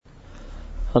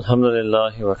الحمد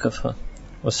للہ وکفی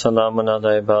والسلام علی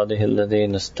عباده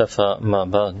الذین اصطفى اما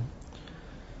بعد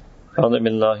اعوذ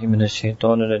باللہ من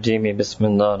الشیطان الرجیم بسم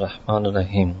اللہ الرحمن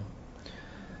الرحیم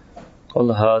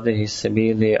قل هذه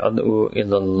سبیلی ادعو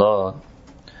الی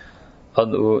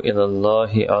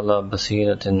اللہ علی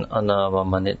بصیرۃ انا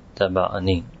ومن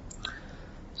اتبعنی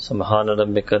سبحان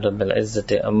ربک رب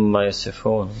العزۃ عما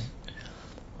یصفون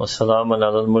وسلام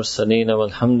علی المرسلین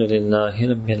والحمد للہ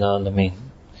رب العالمین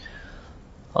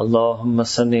اللهم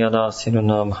صل على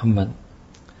سيدنا محمد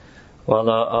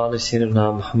وعلى آل سيدنا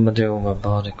محمد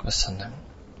وبارك وسلم.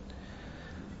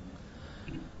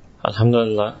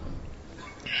 Alhamdulillah,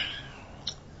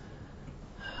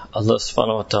 Allah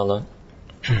subhanahu wa ta'ala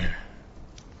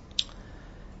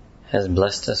has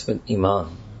blessed us with Iman.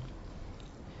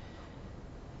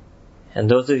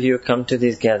 And those of you who come to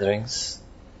these gatherings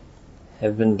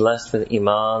have been blessed with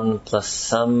Iman plus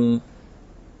some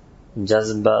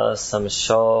jazba, some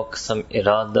shauq, some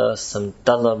irada, some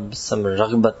talab, some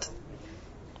raghbat.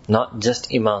 Not just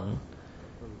iman.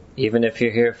 Even if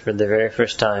you're here for the very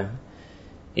first time,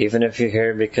 even if you're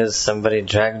here because somebody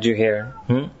dragged you here,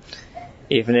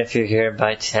 even if you're here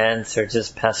by chance or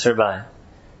just passerby,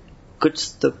 kuch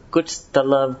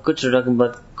talab, kuch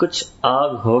raghbat, kuch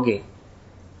aag hogi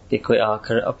کہ کوئی آ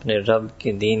کر اپنے رب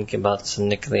کے دین کی بات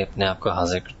سننے کے لیے اپنے آپ کو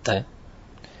حاضر کرتا ہے.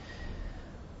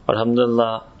 اور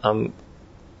الحمدللہ ہم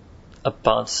اب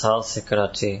 5 سال سے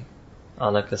کراچی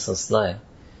آنے کا سلسلہ ہے.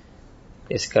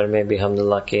 اس گھر میں بھی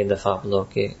الحمدللہ کئی دفعہ آپ لوگوں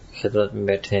کی خدمت میں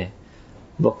بیٹھے ہیں،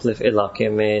 مختلف علاقے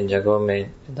میں، جگہوں میں،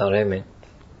 ادارے میں.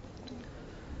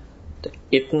 تو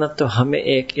اتنا تو ہمیں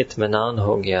ایک اطمینان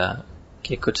ہو گیا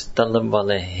کہ کچھ طلب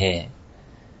والے ہیں،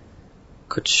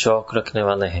 کچھ شوق رکھنے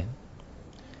والے ہیں.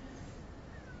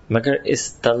 مگر اس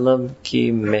طلب کی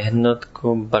محنت کو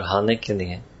بڑھانے کے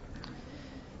لیے،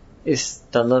 اس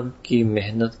طلب کی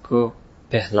محنت کو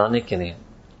پھیلانے کے لیے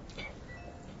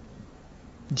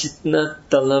جتنا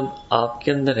طلب آپ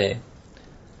کے اندر ہے،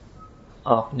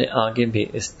 آپ نے آگے بھی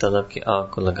اس طلب کی آگ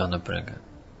کو لگانا پڑے گا.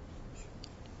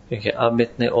 کیونکہ اب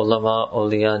اتنے علماء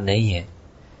اولیاء نہیں ہیں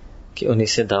کہ انہی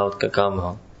سے دعوت کا کام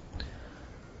ہو.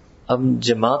 اب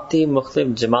جماعتی مختلف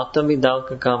جماعتوں بھی دعوت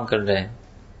کا کام کر رہے ہیں،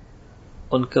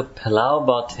 ان کا پھیلاؤ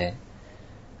بات ہے.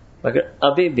 مگر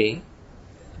ابھی بھی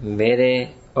میرے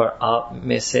اور آپ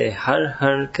میں سے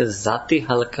ہر کے ذاتی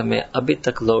حلقہ میں ابھی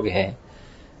تک لوگ ہیں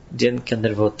جن کے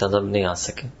اندر وہ طلب نہیں آ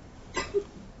سکے.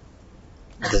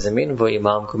 زمین وہ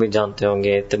امام کو بھی جانتے ہوں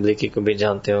گے، تبلیغی کو بھی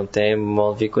جانتے ہوتے ہیں،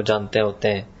 مولوی کو جانتے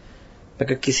ہوتے ہیں،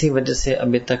 مگر کسی وجہ سے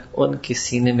ابھی تک ان کے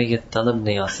سینے میں یہ طلب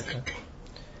نہیں آ سکا.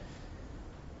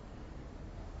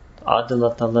 آج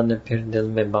اللہ تعالیٰ نے پھر دل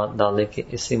میں بات ڈالے کہ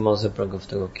اسی موضوع پر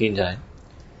گفتگو کی جائے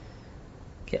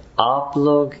کہ آپ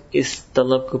لوگ اس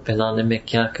طلب کو پھیلانے میں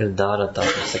کیا کردار عطا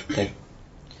کر سکتے ہیں.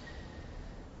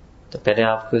 تو پہلے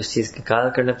آپ کو اس چیز کا قائل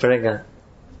کرنا پڑے گا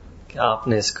کہ آپ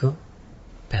نے اس کو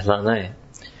پھیلانا ہے.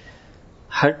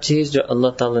 ہر چیز جو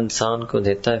اللہ تعالیٰ انسان کو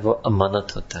دیتا ہے وہ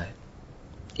امانت ہوتا ہے.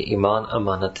 کہ ایمان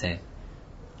امانت ہے،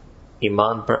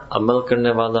 ایمان پر عمل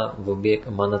کرنے والا وہ بھی ایک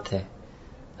امانت ہے.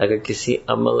 اگر کسی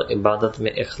عمل عبادت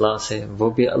میں اخلاص ہے وہ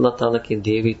بھی اللہ تعالیٰ کی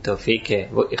دی ہوئی توفیق ہے،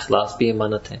 وہ اخلاص بھی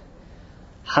امانت ہے.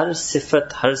 ہر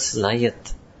صفت، ہر صلاحیت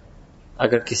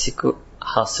اگر کسی کو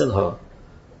حاصل ہو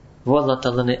وہ اللہ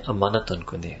تعالیٰ نے امانت ان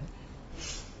کو دی.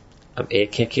 اب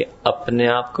ایک ہے کہ اپنے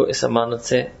آپ کو اس امانت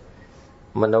سے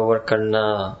منور کرنا،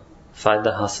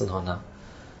 فائدہ حاصل ہونا.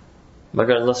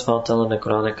 مگر اللہ سبحانہ وتعالیٰ نے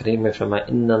قرآن کریم میں فرمایا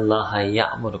ان اللہ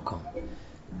یأمرکم،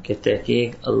 کہ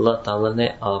تحقیق اللہ تعالیٰ نے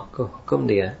آپ کو حکم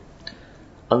دیا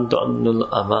ان تؤدوا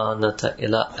الامانۃ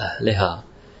الی اہلھا،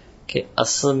 کہ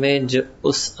اصل میں جو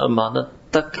اس امانت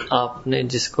تک آپ نے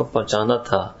جس کو پہنچانا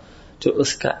تھا، جو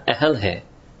اس کا اہل ہے،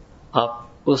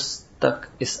 آپ اس تک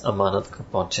اس امانت کو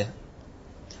پہنچے.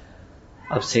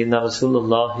 اب سیدنا رسول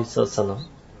اللہ صلی اللہ علیہ وسلم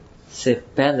سے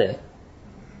پہلے،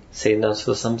 سیدنا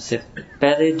رسول اللہ سے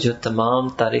پہلے جو تمام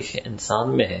تاریخ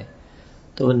انسان میں ہے،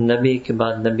 تو وہ نبی کے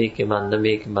بعد نبی کے بعد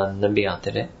نبی کے بعد نبی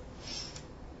آتے رہے.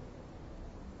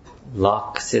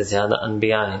 لاکھ سے زیادہ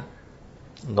انبیاء ہیں.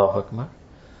 اللہ اکبر.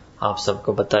 آپ سب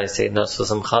کو پتا ہے سیدنا رسول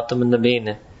اللہ خاتم النبیین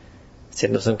ہے،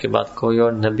 سیدنا رسول کے بعد کوئی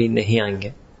اور نبی نہیں آئیں گے.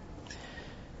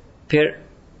 پھر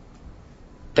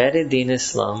پہلے دین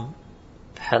اسلام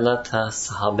پھیلا تھا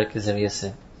صحابہ کے ذریعے سے.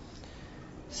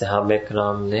 صحابہ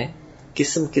کرام نے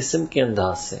قسم قسم کے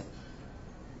انداز سے،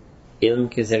 علم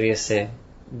کے ذریعے سے،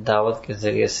 دعوت کے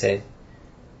ذریعے سے،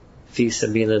 فی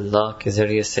سبیل اللہ کے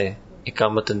ذریعے سے،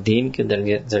 اقامت الدین کے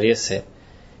ذریعے سے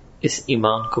اس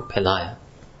ایمان کو پھیلایا.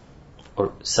 اور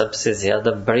سب سے زیادہ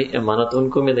بڑی امانت ان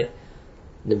کو ملے،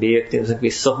 نبی اکرم کی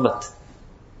صحبت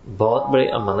بہت بڑی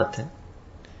امانت ہے.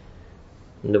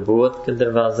 نبوت کا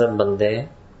دروازہ بند ہے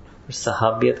اور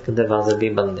صحابیت کا دروازہ بھی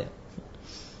بند ہے.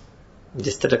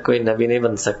 جس طرح کوئی نبی نہیں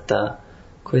بن سکتا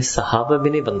کوئی صحابہ بھی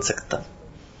نہیں بن سکتا.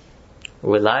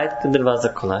 ولایت کا دروازہ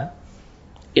کھلا ہے,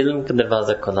 علم کا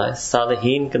دروازہ کھلا ہے,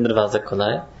 صالحین کا دروازہ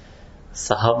کھلا ہے,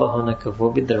 صحابہ ہونے کا وہ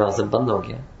بھی دروازہ بند ہو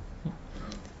گیا.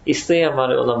 اس لیے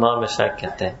ہمارے علماء میں شاید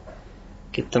کہتے ہیں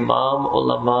کہ تمام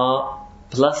علماء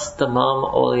پلس تمام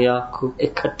اولیاء کو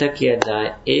اکٹھا کیا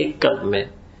جائے ایک قلب میں,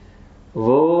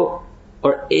 وہ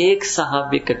اور ایک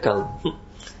صحابی کا قلب,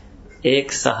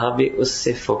 ایک صحابی اس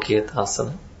سے فوقیت حاصل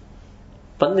ہے.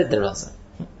 بند دروازہ.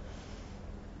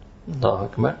 اللہ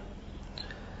اکبر.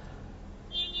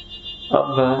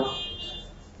 اب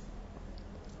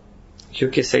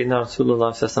کیونکہ سیدنا رسول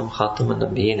اللہ صلی اللہ علیہ وسلم خاتم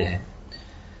النبیین ہے,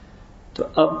 تو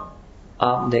اب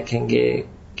آپ دیکھیں گے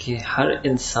کہ ہر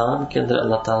انسان کے اندر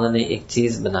اللہ تعالیٰ نے ایک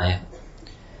چیز بنایا ہے,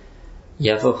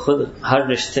 یا وہ خود ہر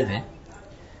رشتے میں,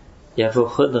 یا وہ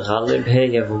خود غالب ہے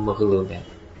یا وہ مغلوب ہے,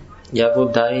 یا وہ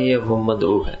دائی یا وہ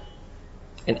مدعو ہے.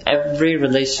 In every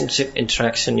relationship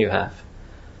interaction you have,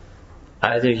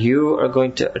 either you are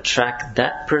going to attract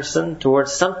that person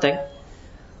towards something,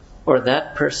 or that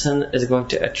person is going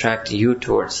to attract you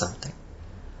towards something.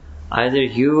 Either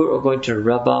you are going to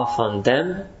rub off on them,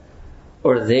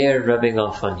 or they are rubbing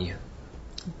off on you.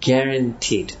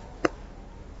 Guaranteed.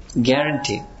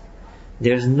 Guaranteed.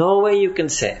 There's no way you can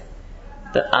say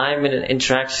that I'm in an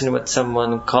interaction with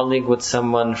someone, colleague with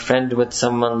someone, friend with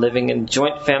someone, living in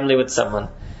joint family with someone,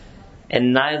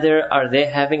 and neither are they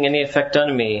having any effect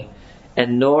on me,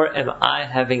 and nor am I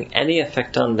having any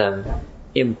effect on them.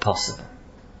 Impossible.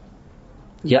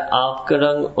 یا آپ کا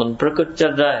رنگ ان پر کچھ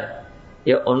چل رہا ہے,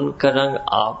 یا ان کا رنگ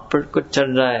آپ پر کچھ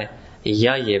چل رہا ہے,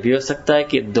 یا یہ بھی ہو سکتا ہے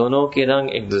کہ دونوں کے رنگ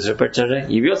ایک دوسرے پر چل رہے ہیں,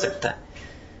 یہ بھی ہو سکتا ہے,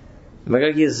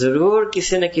 مگر یہ ضرور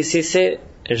کسی نہ کسی سے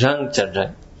رنگ چل رہا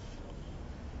ہے.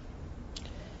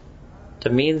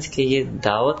 تو مینس کہ یہ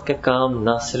دعوت کا کام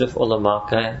نہ صرف علماء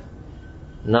کا ہے,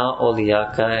 نہ اولیاء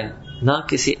کا ہے, نہ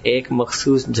کسی ایک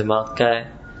مخصوص جماعت کا ہے,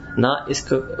 نہ اس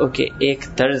کو کہ ایک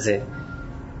طرز ہے.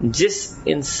 جس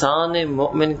انسان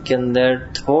مومن کے اندر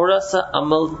تھوڑا سا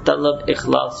عمل طلب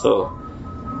اخلاص ہو,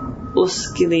 اس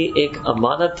کے لیے ایک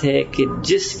امانت ہے کہ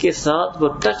جس کے ساتھ وہ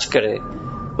ٹچ کرے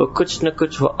وہ کچھ نہ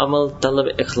کچھ وہ عمل طلب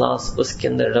اخلاص اس کے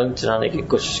اندر رنگ چڑھانے کی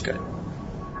کوشش کرے.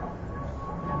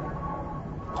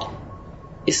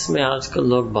 اس میں آج کل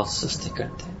لوگ بہت سستی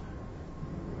کرتے ہیں,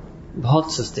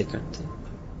 بہت سستی کرتے ہیں.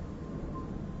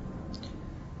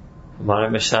 ہمارے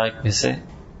مشائخ میں سے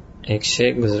ایک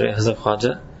شیخ گزرے, حضرت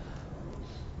خواجہ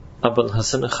ابو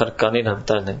الحسن خرقانی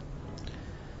رحمۃ اللہ نے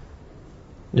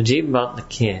عجیب بات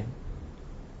لکھی ہے,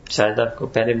 شاید آپ کو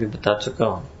پہلے بھی بتا چکا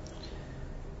ہوں.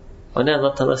 انہیں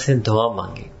اللہ تعالیٰ سے دعا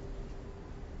مانگی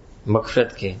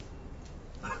مغفرت کی,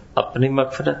 اپنی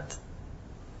مغفرت,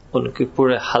 ان کے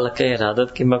پورے حلقہ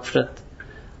ارادت کی مغفرت,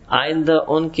 آئندہ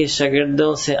ان کے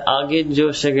شاگردوں سے آگے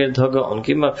جو شاگرد ہوگا ان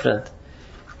کی مغفرت.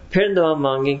 پھر دعا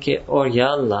مانگی کہ اور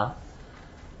یا اللہ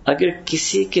اگر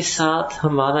کسی کے ساتھ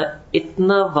ہمارا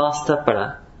اتنا واسطہ پڑا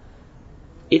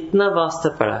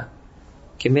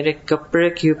کہ میرے کپڑے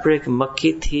کے اوپر ایک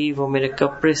مکھی تھی, وہ میرے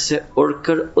کپڑے سے اڑ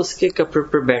کر اس کے کپڑے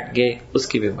پر بیٹھ گئے, اس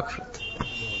کی بھی مغفرت.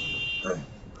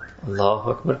 اللہ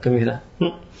اکبر کبیرہ.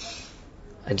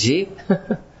 عجیب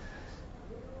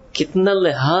کتنا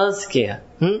لحاظ کیا.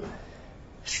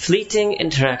 fleeting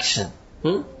interaction,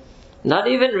 not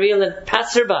even real and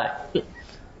passerby,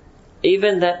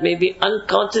 even that may be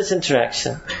unconscious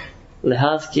interaction,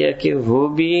 لحاظ کیا کہ وہ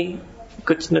بھی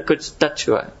کچھ نہ کچھ ٹچ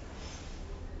ہوا ہے.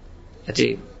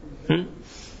 عجیب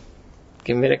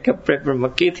کہ میرے کپڑے پر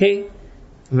مکی تھی,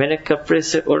 میرے کپڑے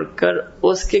سے اڑ کر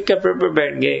اس کے کپڑے پر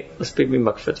بیٹھ گئے, اس پہ بھی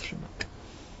مغفرت فرما.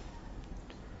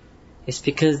 It's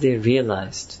because they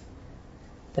realized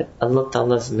that Allah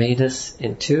Ta'ala has made us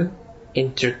into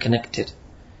interconnected.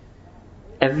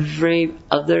 Every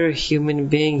other human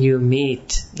being you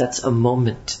meet, that's a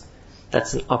moment,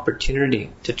 that's an opportunity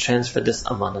to transfer this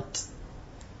amanat.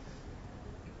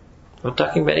 We're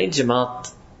talking about any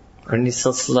jamaat or any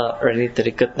silsila or any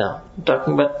tariqat now. I'm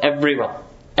talking about everyone,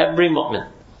 every mu'min.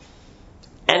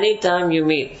 Anytime you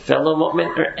meet fellow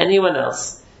mu'min or anyone else,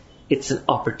 it's an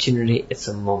opportunity, it's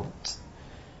a moment.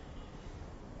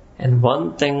 And one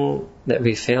thing that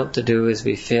we fail to do is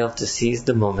we fail to seize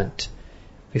the moment.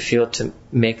 We fail to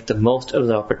make the most of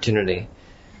the opportunity.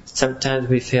 Sometimes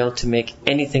we fail to make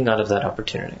anything out of that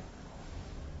opportunity.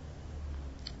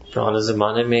 پرانے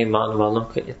زمانے میں ایمان والوں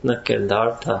کا اتنا کردار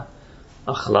تھا,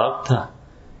 اخلاق تھا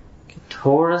کہ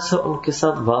تھوڑا سا ان کے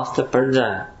ساتھ واسطہ پڑ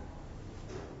جائے,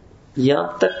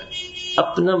 یہاں تک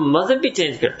اپنا مذہب بھی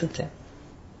چینج کرتے تھے.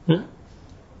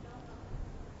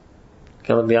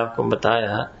 کل بھی آپ کو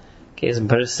بتایا کہ اس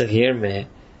بر صغیر میں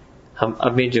ہم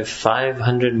ابھی جو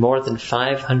 500 more than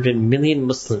 500 million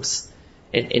Muslims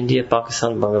in India,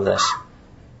 Pakistan, Bangladesh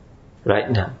right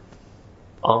now,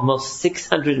 almost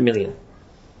 600 million,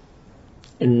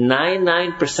 and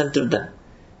 99% of them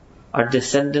are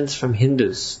descendants from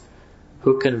Hindus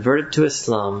who converted to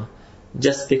Islam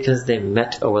just because they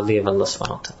met a wali of Allah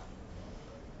subhanahu wa ta'ala.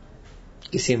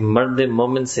 کسی مرد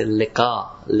مومن سے لقا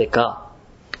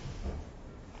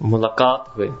ملاقات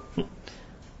ہوئی،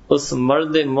 اس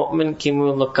مرد مومن کی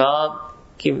ملاقات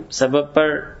کے سبب پر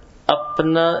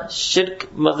اپنا شرک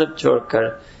مذہب چھوڑ کر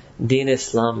دین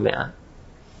اسلام میں آئے.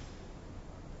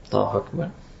 اللہ اکبر.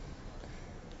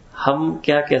 ہم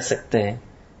کیا کہہ سکتے ہیں؟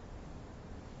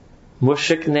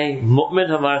 مشرک نہیں،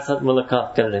 مومن ہمارے ساتھ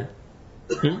ملاقات کر رہے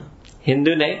ہیں.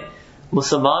 ہندو نہیں،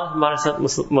 مسلمان ہمارے ساتھ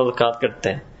ملاقات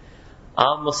کرتے ہیں.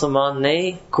 عام مسلمان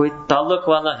نہیں، کوئی تعلق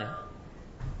والا ہے،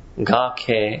 گاہک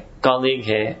ہے، کالیگ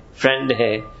ہے، فرینڈ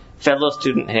ہے، فیلو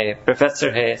اسٹوڈنٹ ہے،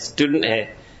 پروفیسر ہے، اسٹوڈنٹ ہے،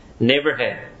 نیبر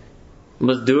ہے،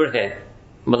 مزدور ہے،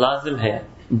 ملازم ہے،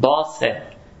 باس ہے،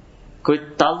 کوئی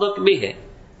تعلق بھی ہے.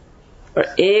 اور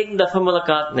ایک دفعہ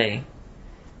ملاقات نہیں،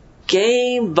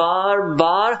 کئی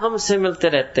بار ہم سے ملتے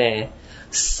رہتے ہیں،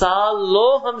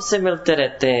 سالوں ہم سے ملتے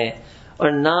رہتے ہیں،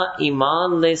 اور نہ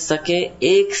ایمان لے سکے،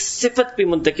 ایک صفت بھی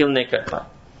منتقل نہیں کر پائے.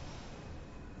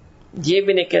 یہ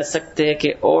بھی نہیں کہہ سکتے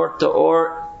کہ اور تو اور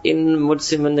ان مجھ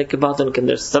سے ملنے کے بعد ان کے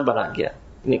اندر صبر آ گیا،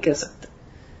 نہیں کہہ سکتے.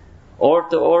 اور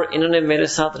تو اور انہوں نے میرے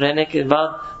ساتھ رہنے کے بعد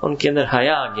ان کے اندر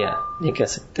حیا آ گیا، نہیں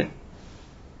کہہ سکتے.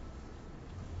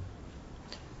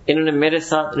 انہوں نے میرے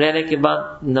ساتھ رہنے کے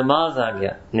بعد نماز آ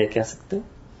گیا، نہیں کہہ سکتے.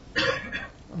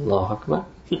 اللہ اکبر.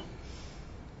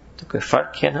 تو کوئی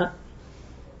فرق ہے نا.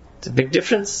 It's a big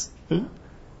difference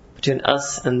between us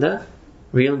and the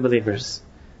real believers.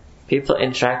 People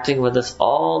interacting with us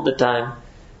all the time.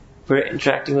 We're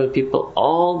interacting with people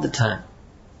all the time.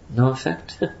 No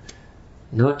effect.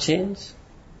 No change.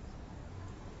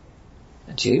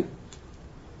 Ajeeb.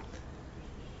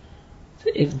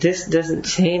 If this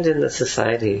doesn't change in the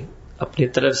society, اپنی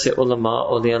طرف سے علماء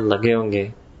اولیاء لگے ہوں گے،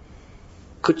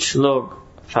 کچھ لوگ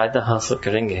فائدہ حاصل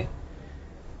کریں گے،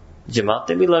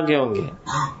 جماعتیں بھی لگے ہوں گے.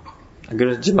 اگر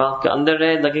اس جماعت کے اندر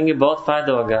رہے لگیں گے بہت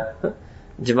فائدہ ہوگا.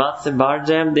 جماعت سے باہر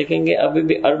جائیں ہم دیکھیں گے ابھی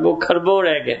بھی اربوں خربوں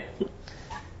رہ گئے.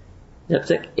 جب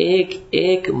تک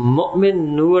ایک مؤمن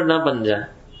نور نہ بن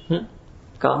جائے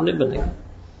کام نہیں بنے گا.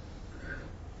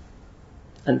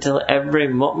 Until every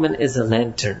mu'min is a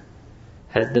lantern,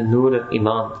 has the nur of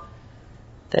iman,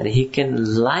 that he can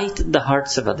light the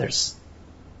hearts of others.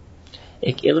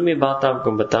 ایک علمی بات آپ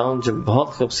کو بتاؤں جو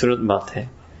بہت خوبصورت بات ہے،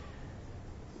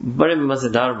 بڑے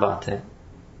مزیدار بات ہے.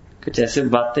 کچھ ایسے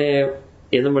باتیں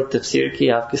علم اور تفسیر کی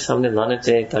آپ کے سامنے لانا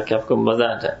چاہیے تاکہ آپ کو مزہ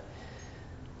آ جائے.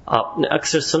 آپ نے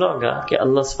اکثر سنا ہوگا کہ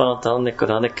اللہ سبحانہ وتعالیٰ نے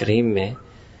قرآن کریم میں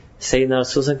سیدنا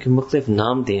رسول صلی اللہ علیہ وسلم کے مختلف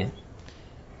نام دیے.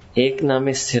 ایک نام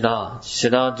ہے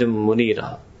سراج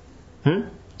منیرہ.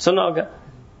 سنا ہوگا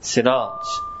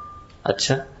سراج.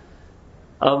 اچھا،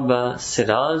 اب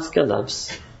سراج کا لفظ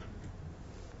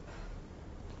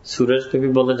سورج پہ بھی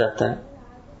بولا جاتا ہے،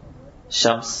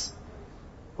 شمس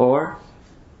اور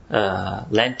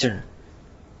لینٹرن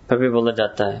پر بھی بولا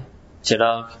جاتا ہے،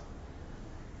 چراغ.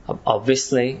 اب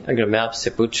obviously اگر میں آپ سے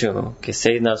پوچھوں کہ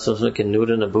سیدنا رسول اللہ کے نور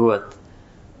نبوت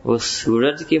وہ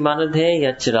سورج کی مانند ہے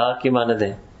یا چراغ کی مانند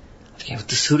ہے؟ وہ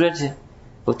تو سورج ہے،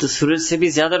 وہ تو سورج سے بھی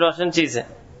زیادہ روشن چیز ہے.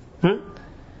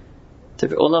 تو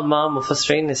علماء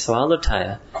مفسرین نے سوال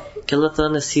اٹھایا کہ اللہ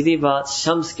تعالیٰ نے سیدھی بات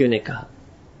شمس کیوں نہیں کہا؟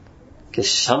 کہ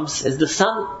شمس is the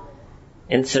sun.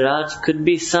 And Siraj could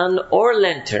be sun or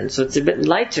lantern, so it's a bit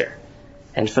lighter.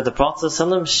 And for the Prophet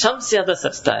ﷺ, Shams zyada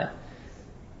sachta hai.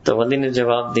 تو ولی نے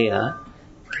جواب دیا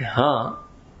کہ ہاں،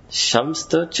 شمس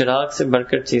تو چراغ سے بڑھ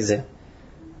کر چیز ہے،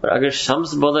 اور اگر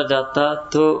شمس بولا جاتا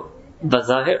تو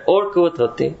بظاہر اور قوت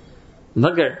ہوتی،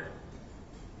 مگر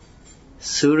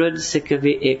سورج سے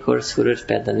کبھی ایک اور سورج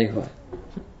پیدا نہیں ہوا،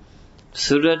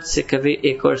 سورج سے کبھی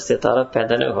ایک اور ستارہ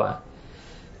پیدا نہیں ہوا.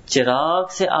 چراغ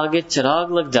سے آگے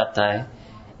چراغ لگ جاتا ہے.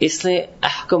 اس لیے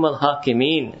احکم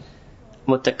الحاکمین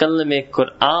متکلم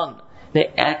قرآن نے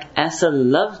ایک ایسا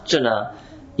لفظ چنا،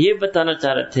 یہ بتانا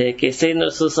چاہ رہے تھے کہ سیدنا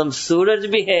رسول صلی اللہ علیہ وسلم سورج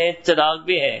بھی ہے، چراغ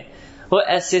بھی ہے. وہ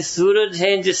ایسے سورج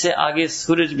ہیں جسے آگے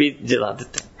سورج بھی جلا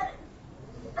دیتے.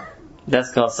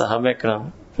 دس کا صحابہ کرام،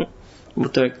 وہ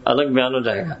تو ایک الگ بیان ہو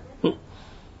جائے گا.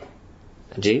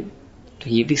 جی، تو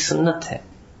یہ بھی سنت ہے.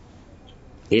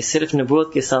 یہ صرف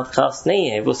نبوت کے ساتھ خاص نہیں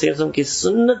ہے، وہ صرف ان کی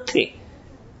سنت تھی.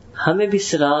 ہمیں بھی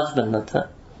سراج بننا تھا.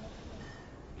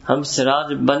 ہم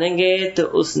سراج بنیں گے تو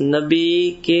اس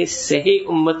نبی کے صحیح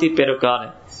امتی پیروکار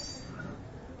ہیں.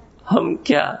 ہم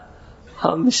کیا،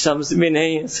 ہم شمس بھی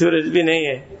نہیں ہیں، سورج بھی نہیں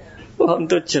ہے، ہم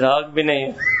تو چراغ بھی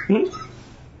نہیں ہیں،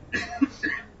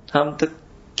 ہم تو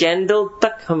کینڈل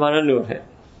تک ہمارا نور ہے.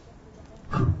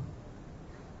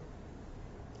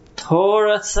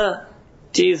 تھوڑا سا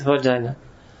چیز ہو جائے نا،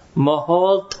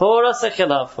 ماحول تھوڑا سا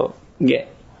خلاف ہو گیا،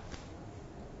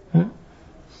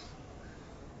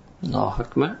 اللہ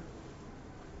اکبر.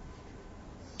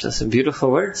 Just a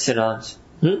beautiful word, Siraj.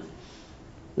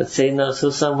 That Sayyidina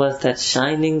Rasulullah was that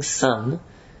shining sun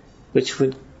which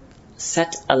would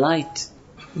set alight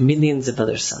millions of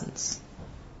other suns.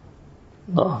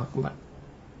 Allahu Akbar.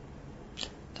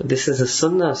 So this is the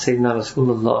sunnah of Sayyidina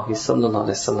Rasulullah sallallahu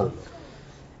alaihi wasallam.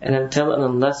 And I'm telling,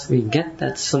 unless we get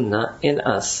that sunnah in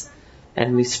us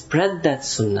and we spread that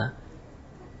sunnah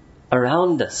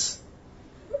around us,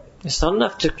 it's not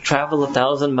enough to travel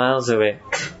 1,000 miles away.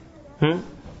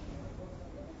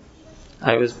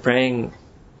 I was praying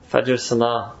Fajr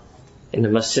Salah in the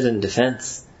masjid in Defense,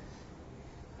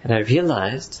 and I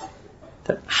realized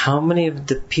that how many of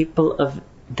the people of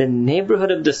the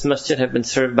neighborhood of this masjid have been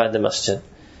served by the masjid.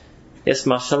 Yes,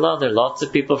 mashallah, there are lots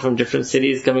of people from different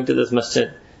cities coming to this masjid,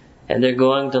 and they're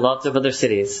going to lots of other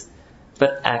cities.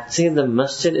 But actually the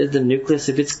masjid is the nucleus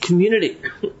of its community.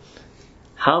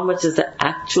 How much has the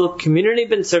actual community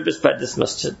been serviced by this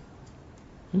masjid?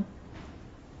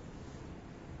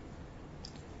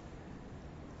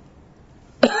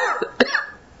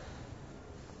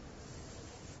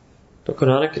 تو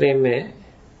قرآن کریم میں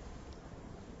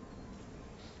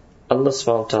اللہ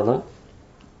سبحانہ وتعالی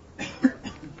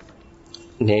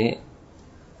نے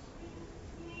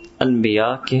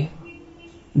انبیاء کے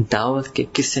دعوت کے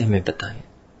قصے ہمیں بتائے.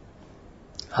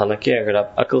 حالانکہ اگر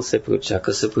آپ عقل سے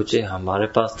پوچھے ہمارے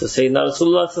پاس تو سیدنا رسول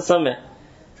اللہ صلی اللہ علیہ وسلم ہے،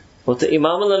 وہ تو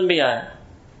امام الانبیاء ہے.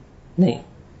 نہیں،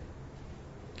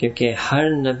 کیونکہ ہر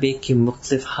نبی کی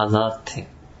مختلف حالات تھے،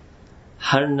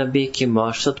 ہر نبی کی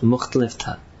معاشرت مختلف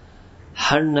تھا،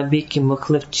 ہر نبی کی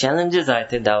مختلف چیلنجز آئے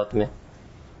تھے دعوت میں.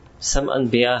 Some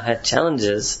انبیاء had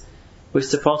challenges which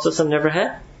the Prophet never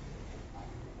had.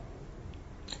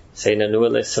 سیدنا نوح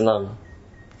علیہ السلام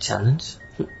چیلنج،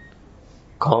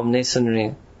 قوم نہیں سن رہی،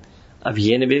 اب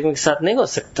یہ نبی کے ساتھ نہیں ہو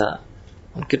سکتا،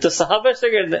 ان کی تو صحابہ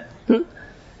شاگرد ہیں.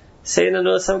 سیدنا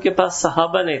نوح علیہ السلام کے پاس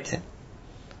صحابہ نہیں تھے.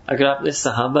 اگر آپ نے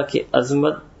صحابہ کی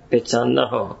عظمت پہچاننا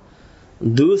ہو،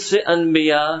 دوسرے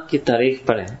انبیاء کی تاریخ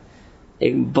پڑھیں،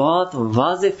 ایک بہت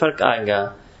واضح فرق آئے گا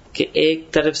کہ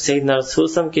ایک طرف سیدنا رسول صلی اللہ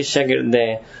علیہ وسلم کے شاگرد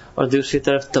ہیں اور دوسری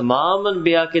طرف تمام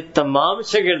انبیاء کے تمام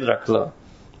شاگرد رکھ لو،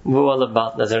 وہ والا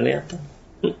بات نظر نہیں آتا.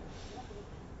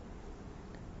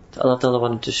 So Allah Ta'ala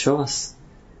wanted to show us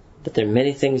that there are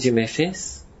many things you may face.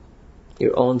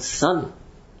 Your own son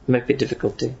might be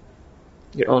difficulty.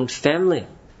 Your own family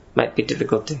might be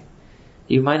difficulty.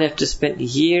 You might have to spend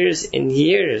years and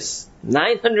years,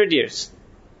 900 years.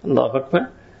 Allahu Akbar.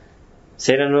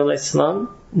 Sayyidina Nuh alayhi salam,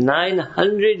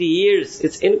 900 years.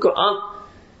 It's in Quran.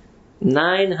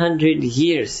 900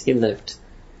 years he lived.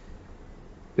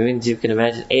 It means you can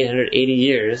imagine 880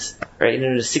 years or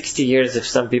 860 years if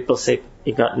some people say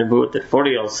he got nubuwwat at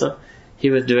 40 also. He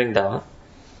was doing dawah.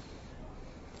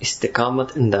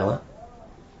 Istiqamat in dawah.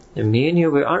 And me and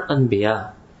you, we aren't anbiya.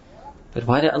 But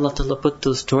why did Allah Ta'ala put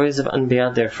those stories of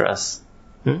anbiya there for us?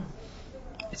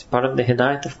 It's part of the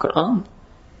hidayat of Quran.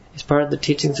 It's part of the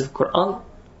teachings of Quran.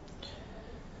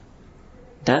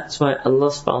 That's why Allah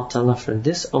subhanahu wa ta'ala for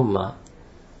this ummah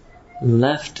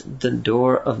left the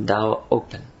door of dawah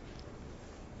open.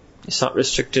 It's not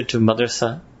restricted to madrasa.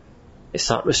 It's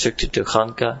not restricted to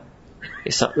khanka.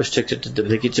 It's not restricted to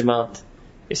tablighi jamaat.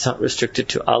 It's not restricted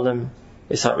to alim.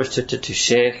 It's not restricted to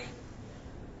sheikh.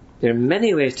 There are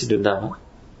many ways to do dawah.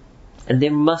 And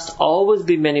there must always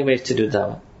be many ways to do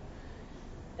dawah.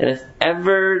 And if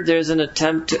ever there's an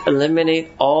attempt to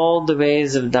eliminate all the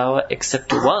ways of dawah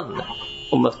except one,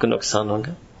 امت کو نقصان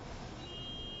ہوگا.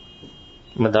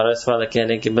 مدارس والا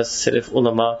کہنے کہ بس صرف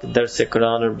علماء کے درس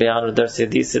قرآن اور بیان اور درس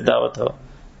حدیث سے دعوت ہو،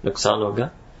 نقصان ہوگا.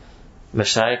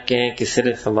 مشائخ کہیں کہ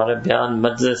صرف ہمارا بیان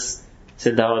مجلس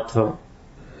سے دعوت ہو،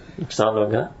 نقصان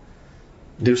ہوگا.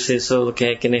 دوسرے سول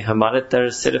کہیں کہ نہیں ہمارے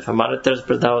طرز صرف ہمارے طرز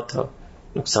پر دعوت ہو،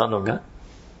 نقصان ہوگا.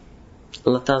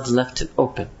 اللہ تعالیٰ left it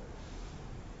open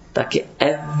تاکہ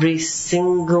every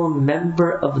single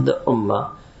member of the ummah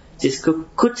جس کو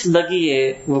کچھ لگی ہے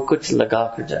وہ کچھ لگا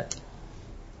کر جائے،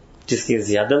 جس کی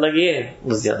زیادہ لگی ہے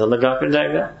وہ زیادہ لگا کر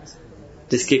جائے گا،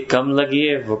 جس کی کم لگی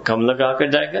ہے وہ کم لگا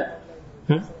کر جائے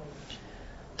گا.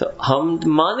 تو ہم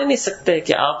مان ہی نہیں سکتے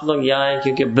کہ آپ لوگ یہاں آئے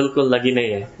کیونکہ بالکل لگی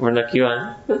نہیں ہے، ورنہ کیوں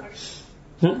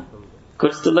آئے؟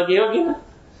 کچھ تو لگی ہوگی نا.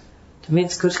 تو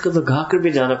مینس کچھ کو لگا کر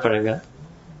بھی جانا پڑے گا،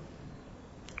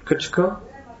 کچھ کو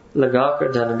لگا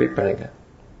کر جانا بھی پڑے گا.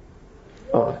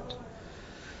 Alright.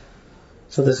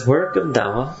 So this work of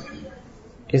dawah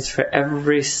is for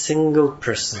every single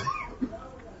person.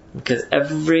 Because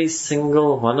every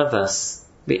single one of us,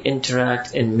 we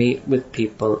interact and meet with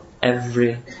people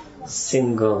every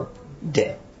single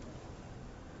day.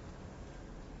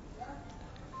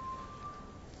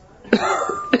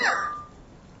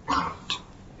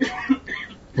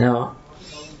 Now,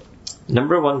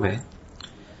 number one way,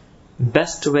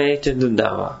 best way to do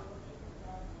dawah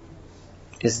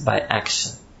is by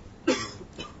action.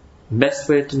 Best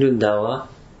way to do dawah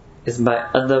is by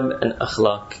adab and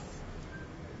akhlaq.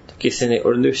 تو کسی نے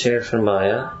اردو شعر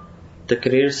فرمایا،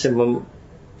 تقریر سے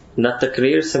نہ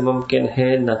تقریر سے ممکن ہے،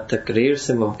 نہ تقریر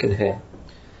سے ممکن ہے،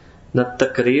 نہ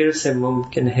تقریر سے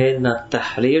ممکن ہے، نہ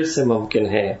تحریر سے ممکن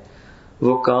ہے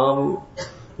وہ کام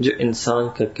جو انسان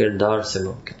کا کردار سے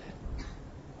ممکن ہے.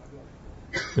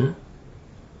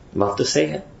 بات تو صحیح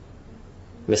ہے.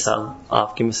 مثال،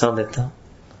 آپ کی مثال دیتا ہوں.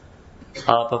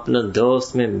 آپ اپنا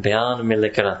دوست میں بیان میں لے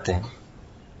کر آتے ہیں،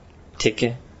 ٹھیک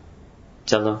ہے،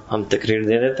 چلو ہم تقریر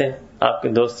دے دیتے ہیں آپ کے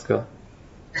دوست کو.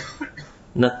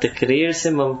 نہ تقریر سے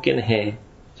ممکن ہے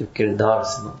جو کردار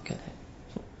سے ممکن ہے.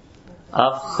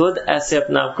 آپ خود ایسے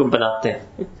اپنا آپ کو بناتے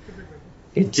ہیں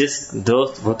کہ جس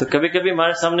دوست، وہ تو کبھی کبھی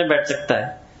ہمارے سامنے بیٹھ سکتا ہے،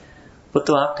 وہ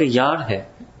تو آپ کا یار ہے،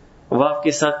 وہ آپ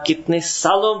کے ساتھ کتنے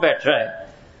سالوں بیٹھ رہا ہے.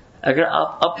 اگر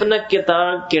آپ اپنا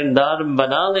کردار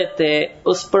بنا لیتے،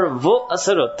 اس پر وہ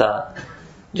اثر ہوتا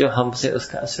جو ہم سے اس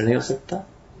کا اثر نہیں ہو سکتا.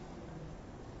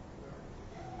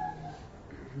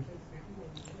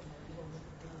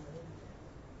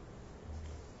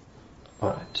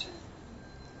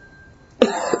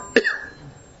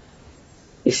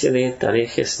 اسی لیے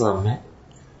تاریخ اسلام میں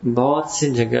بہت سی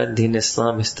جگہ دین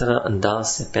اسلام اس طرح انداز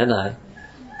سے پیدا ہے،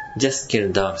 جس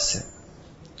کردار سے،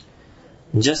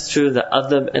 just through the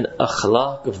adab and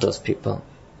akhlaq of those people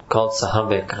called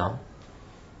Sahaba Ikram.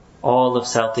 All of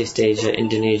Southeast Asia,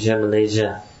 Indonesia, Malaysia,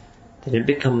 they didn't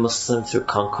become Muslim through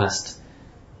conquest.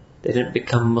 They didn't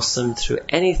become Muslim through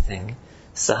anything.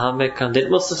 Sahaba Ikram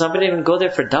didn't even go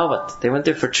there for dawat. They went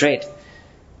there for trade.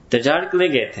 تجارت کے لیے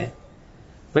گئے تھے،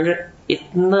 مگر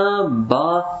اتنا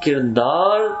با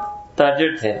کردار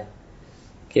تاجر تھے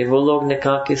کہ وہ لوگ نے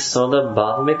کہا کہ سودا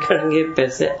بعد میں کریں گے،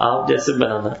 پیسے آپ جیسے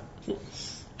بنانا،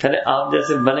 پہلے آپ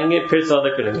جیسے بنیں گے پھر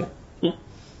سودا کریں گے.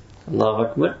 اللہ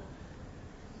اکبر.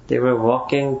 They were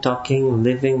walking, talking,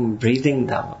 living, breathing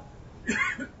dawah.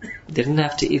 They didn't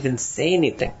have to even say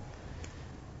anything.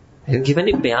 They didn't give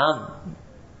any بیان.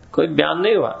 کوئی بیان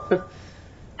نہیں ہوا،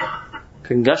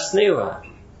 کوئی گشت نہیں ہوا،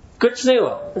 کچھ نہیں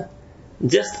ہوا.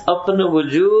 جسٹ اپنے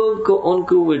وجود کو ان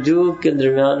کو وجود کے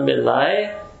درمیان میں لائے،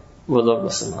 وہ لوگ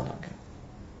مسلمان ہو گئے.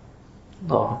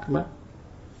 اللہ اکبر.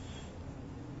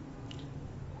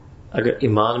 اگر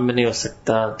ایمان میں نہیں ہو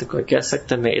سکتا تو کوئی کہہ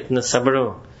سکتا میں اتنا صبر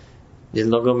ہوں، جن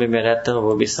لوگوں میں میں رہتا ہوں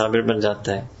وہ بھی صابر بن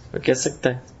جاتا ہے. وہ کہہ سکتا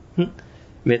ہے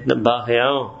میں اتنا با حیا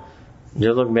ہوں،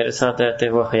 جو لوگ میرے ساتھ رہتے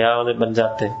ہیں وہ حیا والے بن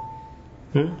جاتے ہیں.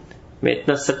 میں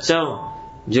اتنا سچا ہوں،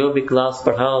 جو بھی کلاس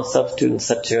پڑھاؤ سب اسٹوڈنٹ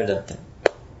سچے ہو جاتے ہیں.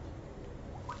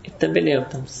 اتنا بھی نہیں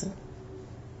ہوتا ہم سے.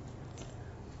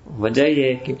 وجہ یہ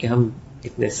ہے کیونکہ ہم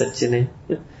اتنے سچے نہیں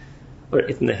اور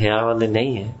اتنے حیا والے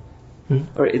نہیں ہیں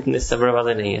اور اتنے صبر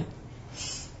والے نہیں ہیں.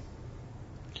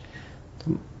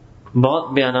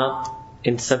 بہت بیانات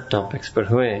ان سب ٹاپکس پر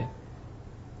ہوئے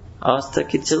آج تک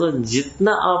کہ چلو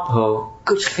جتنا آپ ہو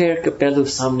کچھ خیر کا پہلو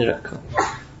سامنے رکھو،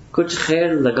 کچھ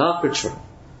خیر لگا کر چھوڑو.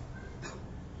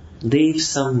 Leave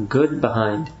some good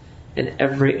behind in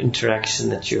every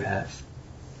interaction that you have.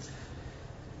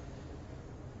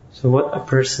 So what a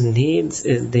person needs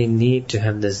is they need to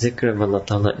have the zikr of Allah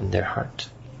Ta'ala in their heart.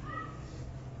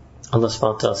 Allah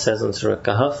subhanahu wa ta'ala says in Surah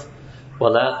Kahf,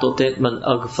 وَلَا تُطِعْ مَنْ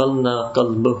أَغْفَلْنَا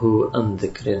قَلْبَهُ عَنْ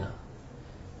ذِكْرِنَا.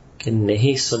 کہ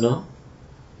نہیں سنو،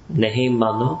 نہیں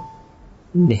مانو،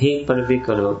 نہیں پیروی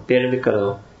کرو،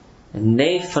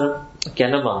 نہیں کیا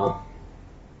نہ مانو.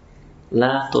 لا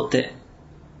تطع,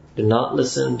 do not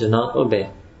listen, do not obey.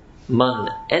 Man,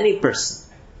 any person.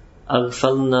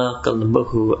 أَغْفَلْنَا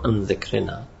قَلْبَهُ عَنْ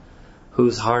ذِكْرِنَا,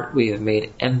 whose heart we have made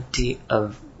empty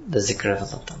of the zikr of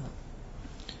Allah Ta'ala.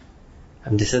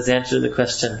 And this is the answer to the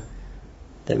question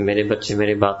that میرے بچے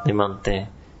میری بات نہیں مانتے ہیں،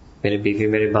 میری بیوی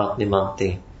میری بات نہیں مانتی،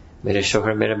 میرے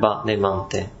شوہر میرے بات نہیں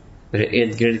مانتے، میرے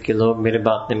ارد گرد کے لوگ میری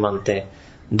بات نہیں مانتے،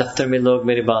 دفتر میں لوگ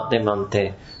میری بات نہیں مانتے،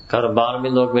 کاروبار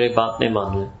میں لوگ میری بات نہیں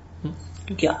مان رہے.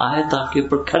 کیونکہ آیت آپ کے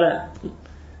اوپر کھڑا ہے.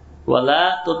 وَلَا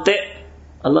تُطِعْ,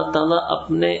 اللہ تعالیٰ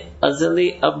اپنے ازلی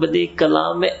ابدی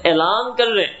کلام میں اعلان کر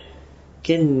رہے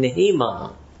کہ نہیں مانو.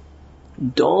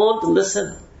 Don't listen,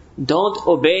 don't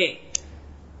obey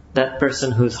that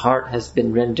person whose heart has been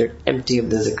rendered empty of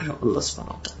the zikr of Allah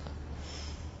subhanahu wa ta'ala.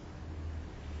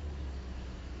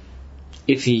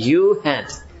 If you had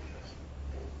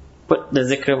put the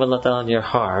zikr of Allah Ta'ala in your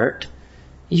heart,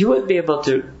 you would be able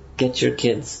to get your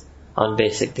kids on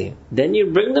basic deen. Then you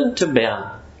bring them to bayan.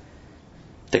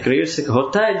 تقریر سے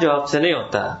ہوتا ہے جو آپ سے نہیں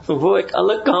ہوتا، وہ ایک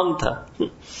الگ کام تھا.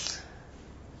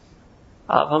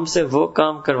 آپ ہم سے وہ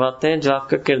کام کرواتے ہیں جو آپ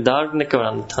کا کردار نے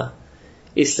کروانا تھا.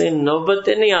 اس لیے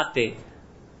نوبتیں نہیں آتی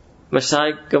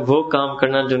مشائخ کا وہ کام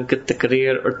کرنا جو ان کے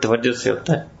تقریر اور توجہ سے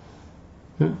ہوتا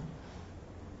ہے.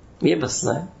 یہ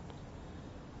مسئلہ ہے.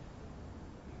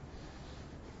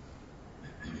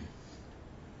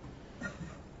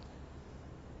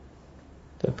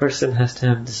 The person has to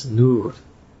have this nur.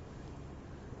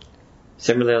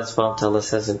 Similarly, Allah subhanahu wa ta'ala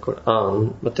says in Quran,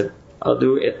 Ad'u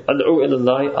ila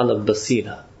Allahi ala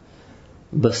basira.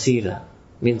 Basira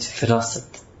means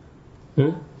firasat.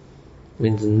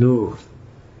 Means nur.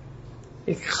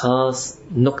 ایک خاص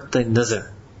نقطہ نظر،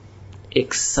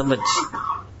 ایک سمجھ،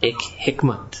 ایک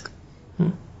حکمت.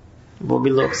 وہ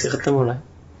بھی لوگ سے ختم ہو رہا ہے.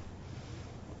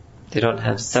 They don't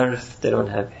have sarf, they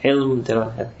don't have hilm, they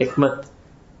don't have حکمت.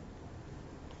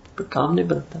 کوئی کام نہیں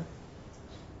بنتا.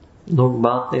 لوگ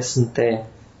بات نہیں سنتے،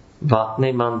 بات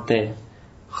نہیں مانتے،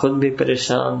 خود بھی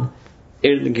پریشان،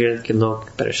 ارد گرد کے لوگ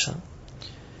پریشان.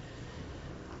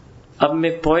 اب میں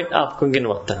پوائنٹ آپ کو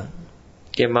گنواتا ہوں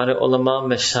کہ ہمارے علماء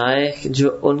مشائخ جو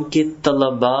ان کی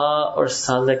طلباء اور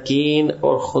سالکین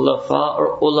اور خلفاء اور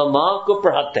علماء کو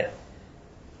پڑھاتے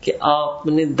ہیں کہ آپ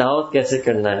نے دعوت کیسے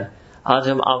کرنا ہے. آج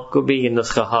ہم آپ کو بھی یہ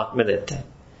نسخہ ہاتھ میں دیتے ہیں.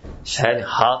 شاید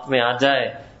ہاتھ میں آ جائے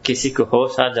کسی کو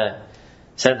ہوش آ جائے،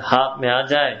 شاید ہاتھ میں آ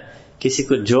جائے کسی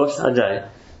کو جوش آ جائے،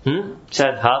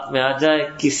 شاید ہاتھ میں آ جائے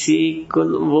کسی کو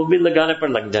وہ بھی لگانے پر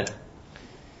لگ جائے.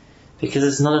 Because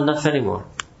it's not enough anymore.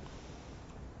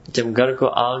 جب گھر کو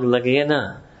آگ لگے نا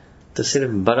تو صرف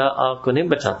بڑا آگ کو نہیں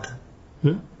بچاتا.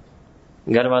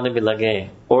 گھر والے بھی لگے،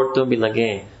 عورتوں بھی لگے،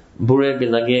 بوڑھے بھی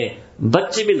لگے،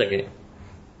 بچے بھی لگے.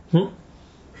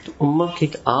 تو امت کی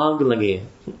ایک آگ لگی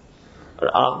ہے، اور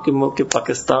آپ کے ملک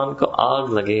پاکستان کو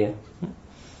آگ لگی ہے.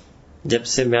 جب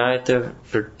سے میں آئے تھے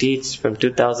for teach from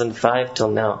 2005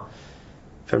 till now,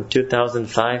 from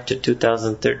 2005 to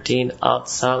 2013 8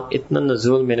 سال اتنا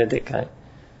نزول میں نے دیکھا ہے،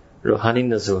 روحانی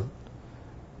نزول.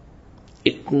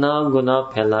 اتنا گناہ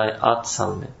پھیلا ہے 8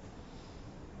 سال میں.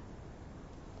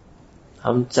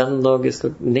 ہم چند لوگ اس کو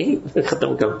نہیں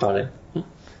ختم کر پا رہے.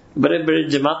 بڑے بڑے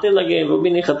جماعتیں لگے وہ بھی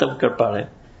نہیں ختم کر پا رہے.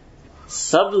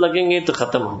 سب لگیں گے تو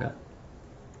ختم ہوگا.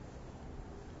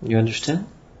 You understand?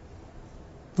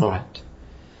 Alright.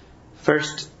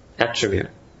 First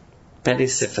attribute, پہلی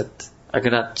صفت،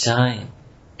 اگر آپ چاہیں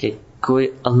کہ کوئی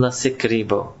اللہ سے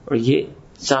قریب ہو، اور یہ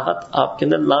چاہت آپ کے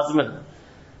اندر لازمن،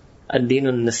 الدین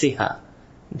النصیحہ،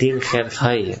 دین خیر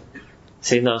خواہی ہے.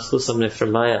 سیدنا رسول صلی اللہ علیہ وسلم نے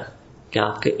فرمایا کہ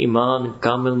آپ کا ایمان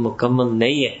کامل مکمل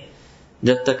نہیں ہے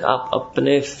جب تک آپ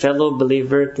اپنے فیلو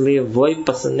بلیور کے لیے وہی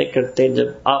پسند نہیں کرتے جب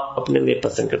آپ اپنے لیے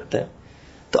پسند کرتے ہیں.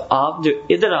 تو آپ جو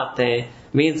ادھر آتے ہیں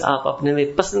مینز آپ اپنے لیے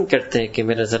پسند کرتے ہیں کہ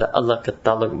میرا ذرا اللہ کا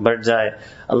تعلق بڑھ جائے،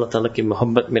 اللہ تعالیٰ کی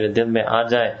محبت میرے دل میں آ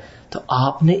جائے. تو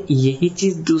آپ نے یہی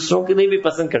چیز دوسروں کے لیے بھی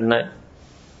پسند کرنا ہے،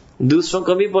 دوسروں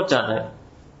کو بھی پہنچانا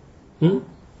ہے.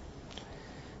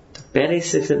 تو پہلے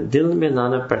سے دل میں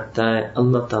لانا پڑتا ہے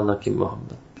اللہ تعالیٰ کی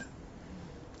محبت.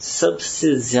 سب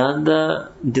سے زیادہ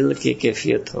دل کی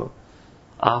کیفیت ہو،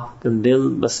 آپ کا دل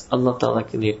بس اللہ تعالیٰ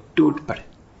کے لیے ٹوٹ پڑے.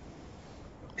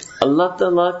 اللہ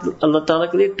تعالیٰ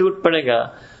کے لیے ٹوٹ پڑے گا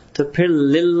تو پھر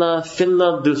للہ فی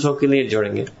اللہ دوسروں کے لیے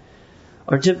جوڑیں گے.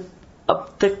 اور جب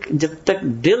تک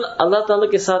دل اللہ تعالیٰ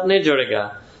کے ساتھ نہیں جوڑے گا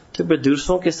تو پھر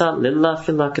دوسروں کے ساتھ للہ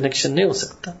فی اللہ کنیکشن نہیں ہو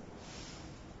سکتا.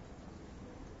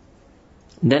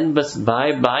 دین بس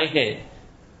بائے بائے ہیں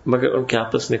مگر ان کے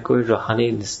آپس میں کوئی روحانی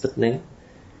نسبت نہیں.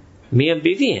 میاں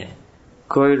بیوی ہیں،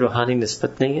 کوئی روحانی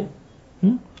نسبت نہیں ہے.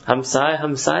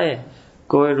 ہمسائے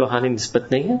کوئی روحانی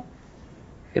نسبت نہیں ہے.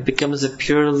 It becomes a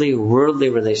purely worldly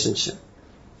relationship.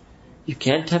 You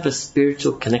can't have a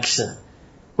spiritual connection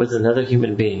with another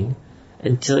human being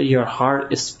until your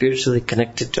heart is spiritually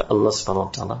connected to Allah subhanahu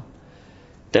wa ta'ala.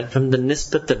 Then from the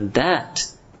nisbat of that,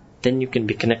 then you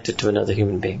can be connected to another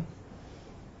human being.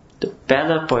 تو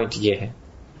پہلا point یہ ہے.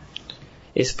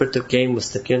 اس پر تو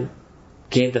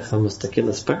کئی دفعہ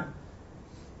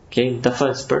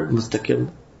مستقل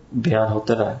بیان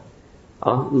ہوتا رہا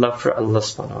on love for Allah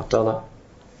subhanahu wa ta'ala.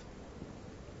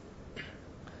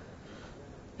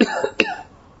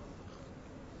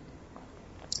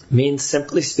 Means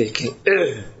simply speaking,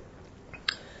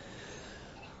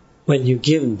 when you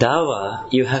give dawah,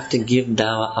 you have to give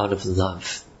dawah out of love.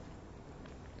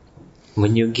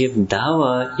 When you give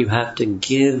dawah, you have to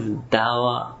give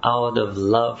dawah out of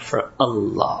love for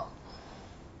Allah.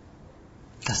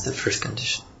 That's the first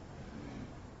condition.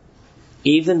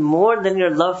 Even more than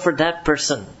your love for that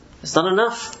person. It's not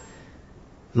enough.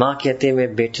 माँ कहती है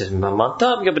मैं बेटे से मानता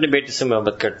हूं, आप अपने बेटे से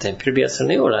मोहब्बत करते हैं, फिर भी असर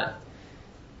नहीं हो रहा है.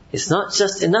 It's not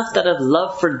just enough that I have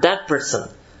love for that person,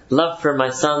 love for my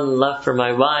son, love for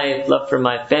my wife, love for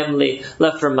my family,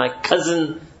 love for my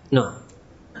cousin. No.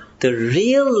 The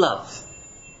real love,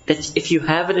 that if you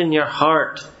have it in your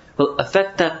heart, will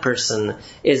affect that person,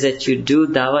 is that you do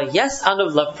dawah, yes, out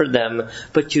of love for them,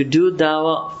 but you do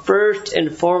dawah first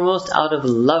and foremost out of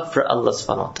love for Allah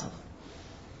subhanahu wa ta'ala.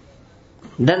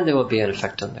 Then there will be an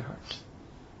effect on their heart.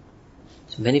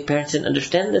 So many parents didn't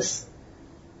understand this.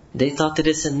 They thought that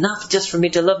it's enough just for me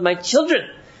to love my children,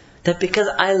 that because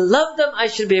I love them, I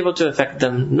should be able to affect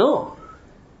them. No.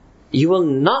 You will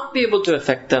not be able to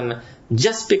affect them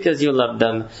just because you love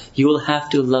them. You will have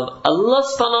to love Allah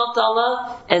subhanahu wa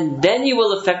ta'ala, and then you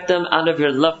will affect them out of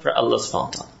your love for Allah subhanahu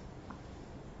wa ta'ala.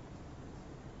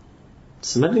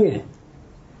 समझ गए?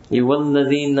 ये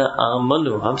वल्लज़ीना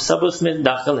आमनु, हम सब उसमें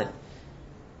दाखिल हैं.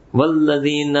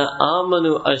 वल्लज़ीना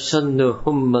आमनु अशद्दु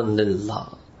हुब्बन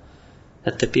लिल्लाह.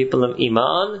 That the people of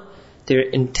Iman, they're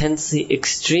intensely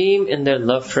extreme in their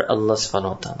love for Allah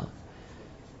subhanahu wa ta'ala.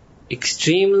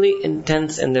 Extremely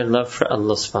intense in their love for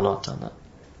Allah subhanahu wa ta'ala.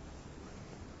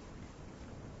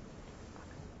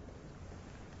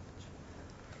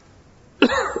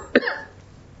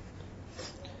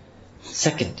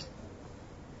 Second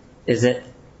is that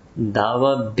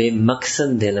दावा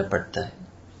बेमकसद देना पड़ता है.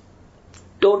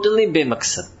 Totally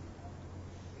बेमकसद.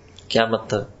 क्या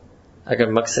मतलब?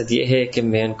 अगर मकसद ये है कि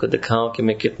मैं उनको दिखाऊं कि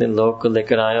मैं कितने लोगों को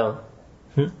लेकर आया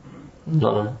हूं,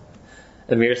 नो,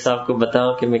 अमीर साहब को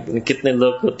बताऊं कि मैं कितने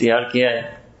लोगों को तैयार किया है,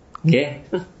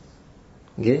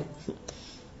 गे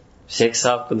शेख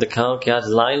साहब को दिखाऊं कि आज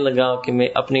लाइन लगाऊं कि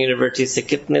मैं अपनी यूनिवर्सिटी से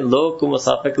कितने लोगों को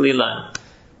मुसाफिर के लिए लाऊं,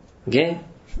 गे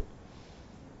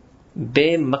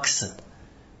बेमकसद,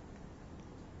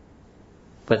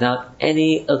 without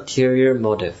any ulterior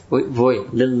motive. वही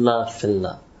लिल्लाह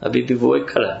फिल्लाह, अभी भी वही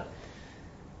खड़ा है.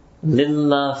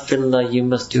 Lillah fillah, you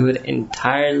must do it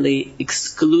entirely,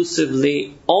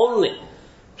 exclusively, only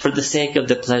for the sake of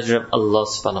the pleasure of Allah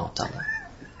subhanahu wa ta'ala.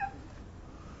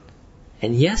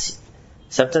 And yes,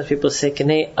 sometimes people say कि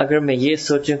नहीं, अगर मैं ये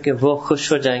सोचूं कि वो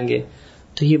खुश हो जाएंगे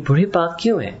तो ये बुरी बात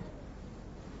क्यों है?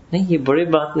 नहीं, ये बुरी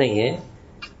बात नहीं है,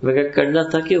 मगर करना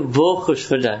था कि वो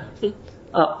खुश हो जाए.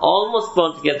 आप ऑलमोस्ट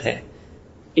पहुंच गए थे.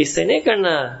 इससे नहीं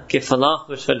करना कि फलां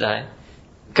खुश हो जाए.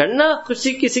 करना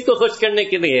खुशी किसी को खुश करने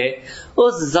के लिए,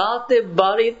 उस ज़ात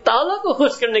बारी ताला को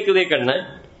खुश करने के लिए करना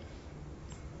है.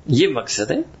 ये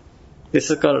मकसद है.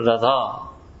 इसका रज़ा,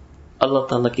 अल्लाह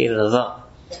ताला की रज़ा.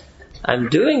 I'm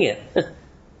doing it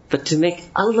but to make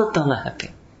Allah Ta'ala happy.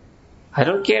 I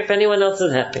don't care if anyone else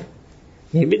is happy.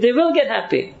 Maybe they will get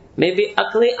happy. Maybe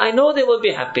aqli, I know they will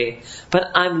be happy.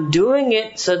 But I'm doing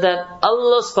it so that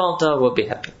Allah subhanahu wa ta'ala will be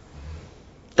happy.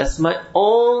 That's my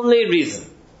only reason.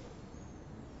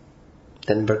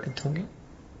 Then barakat hongi.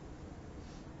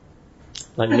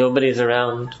 Like nobody's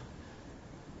around.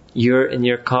 You're in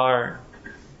your car.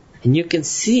 And you can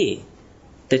see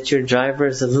that your driver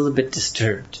is a little bit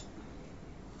disturbed.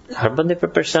 हर बंदे पर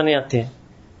परेशानी आती है.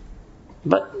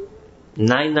 But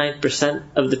 99%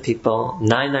 of the people,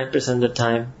 99% of the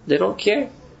time, they don't care.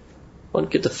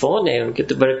 उनके तो phone है, उनके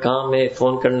तो बड़े काम है,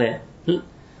 फोन करने हैं.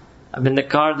 I'm in the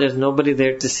car, there's nobody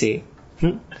there to see.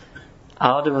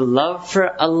 Out of love for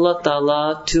Allah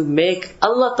Ta'ala, to make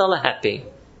Allah Ta'ala happy,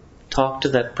 talk to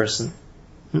that person.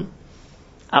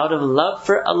 Out of love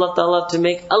for Allah Ta'ala, to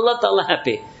make Allah Ta'ala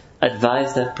happy,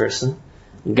 advise that person,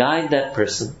 guide that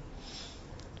person.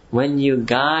 When you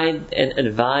guide and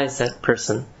advise that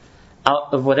person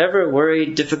out of whatever worry,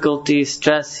 difficulty,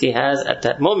 stress he has at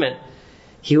that moment,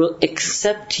 he will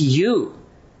accept you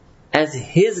as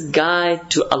his guide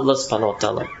to Allah subhanahu wa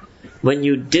ta'ala. When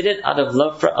you did it out of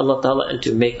love for Allah ta'ala and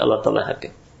to make Allah ta'ala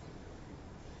happy.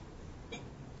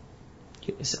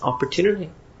 It's an opportunity.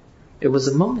 It was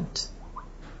a moment.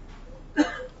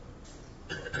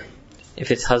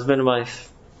 If it's husband and wife,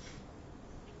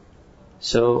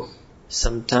 so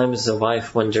sometimes the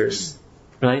wife wonders,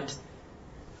 right?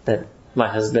 That my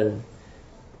husband,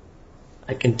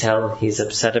 I can tell he's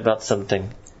upset about something.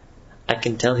 I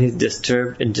can tell he's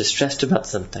disturbed and distressed about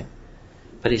something.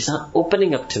 But he's not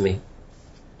opening up to me.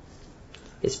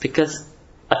 It's because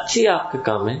अच्छी आपका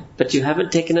काम है, but you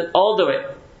haven't taken it all the way.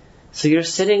 So you're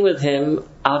sitting with him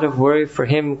out of worry for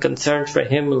him, concern for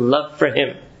him, love for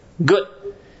him. Good.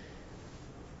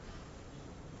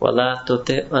 وَلَا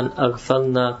تُطِعْ أَنْ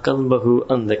أَغْفَلْنَا قَلْبَهُ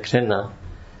أَنْ ذِكْرِنَا.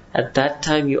 At that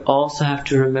time you also have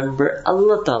to remember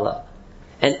Allah Ta'ala.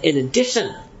 And in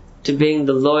addition to being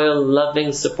the loyal,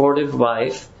 loving, supportive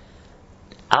wife,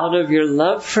 out of your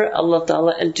love for Allah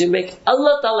Ta'ala and to make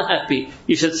Allah Ta'ala happy,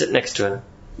 you should sit next to him.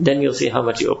 then you'll see how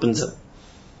much he opens up.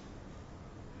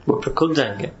 وہ پھر کھل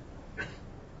جائیں گے.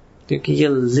 کیونکہ یہ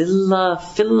للہ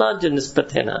فلہ جو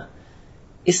نسبت ہے نا,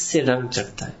 اس سے رنگ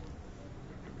چڑھتا ہے.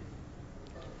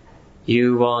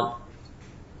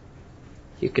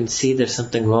 You can see there's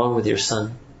something wrong with your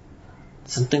son.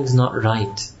 Something's not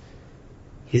right.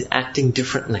 He's acting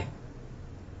differently.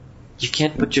 You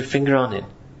can't put your finger on it.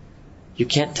 You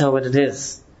can't tell what it is.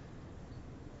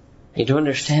 You don't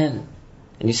understand.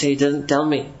 And you say, he doesn't tell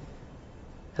me.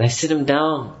 And I sit him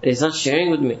down, and he's not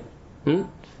sharing with me.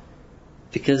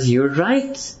 Because you're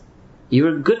right. You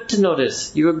were good to notice.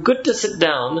 You were good to sit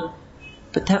down.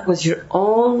 But that was your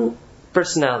own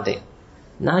personality.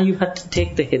 Now you had to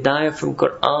take the hidayah from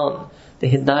Quran, the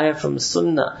hidayah from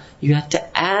Sunnah. You had to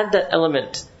add that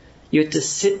element. You had to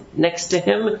sit next to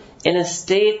him in a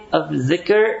state of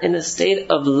zikr, in a state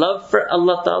of love for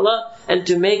Allah Ta'ala, and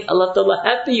to make Allah Ta'ala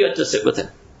happy, you had to sit with him.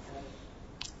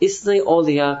 اس لیے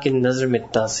اولیاء کی نظر میں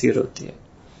تاثیر ہوتی ہے,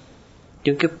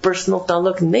 کیونکہ personal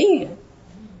تعلق نہیں ہے.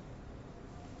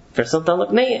 پرسنل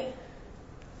تعلق نہیں ہے.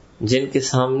 جن کے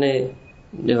سامنے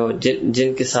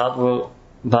جن کے ساتھ وہ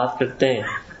بات کرتے ہیں,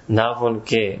 نہ وہ ان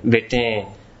کے بیٹے ہیں,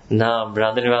 نہ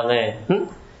برادری والے ہیں.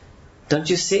 Don't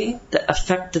you see the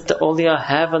effect that the awliya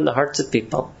have on the hearts of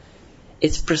people?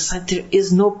 It's precise. There is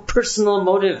no personal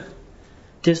motive.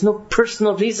 There's no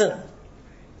personal reason.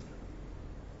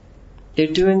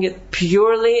 They're doing it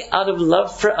purely out of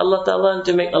love for Allah Ta'ala and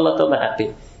to make Allah Ta'ala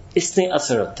happy. اس نے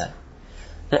اثر ہوتا ہے.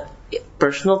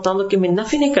 Personal تعلق کی میں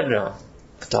نفی نہیں کر رہا ہوں,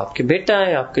 تو آپ کے بیٹا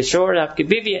ہے, آپ کے شوہر ہے, آپ کی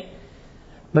بیوی ہے,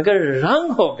 مگر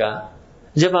رنگ ہوگا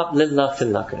جب آپ للہ فی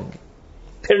اللہ کریں گے,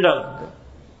 پھر رنگ ہوگا.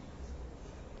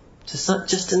 It's not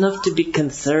just enough to be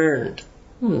concerned,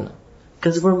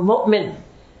 because we're mu'min.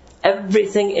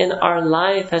 Everything in our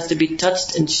life has to be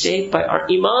touched and shaped by our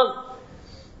iman.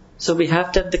 So we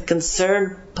have to have the concern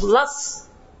plus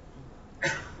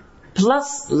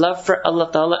love for Allah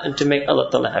Ta'ala and to make Allah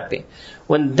Ta'ala happy.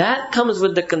 When that comes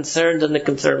with the concern, then the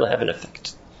concern will have an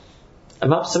effect.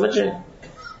 اب آپ سمجھ رہے ہیں؟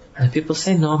 And people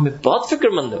say, no, میں بہت فکر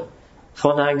مند ہوں.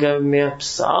 فون آئے گا, میں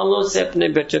سالوں سے اپنے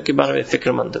بیٹوں کے بارے میں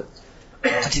فکر مند ہوں,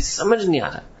 مجھے سمجھ نہیں آ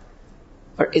رہا,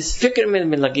 اور اس فکر میں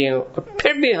لگی ہوں, اور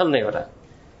پھر بھی حل نہیں ہو رہا.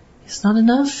 It's not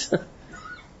enough.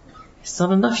 It's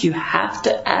not enough. You have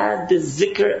to add the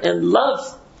zikr and love.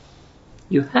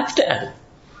 You have to add it.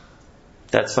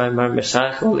 That's why ہمارے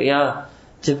مشائخ اولیاء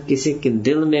جب کسی کے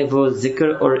دل میں وہ ذکر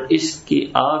اور عشق کی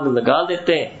آگ لگا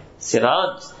دیتے ہیں,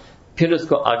 سراج, پھر اس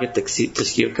کو آگے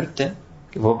تشکیل کرتے ہیں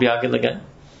کہ وہ بھی آگے لگائیں.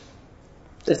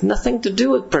 There's nothing to do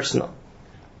with personal.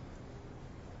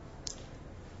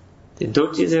 یہ دو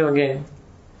چیزیں ہو گئے.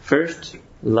 First,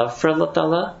 love for Allah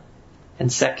Ta'ala.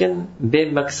 And second, بے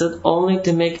مقصد, only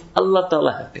to make Allah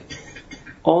Ta'ala happy.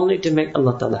 Only to make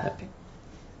Allah Ta'ala happy.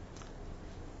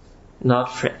 Not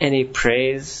for any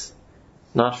praise,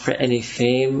 not for any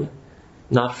fame,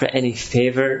 not for any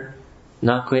favor,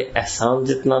 نہ کوئی احسان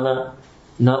جتلانا,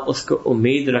 نہ اس کو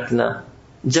امید رکھنا,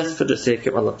 just for the sake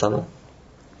of Allah Ta'ala.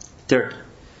 Third,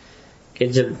 کہ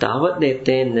جب دعوت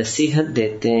دیتے ہیں, نصیحت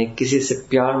دیتے ہیں, کسی سے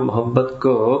پیار محبت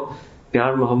کو,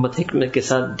 پیار محبت حکمت کے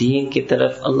ساتھ دین کی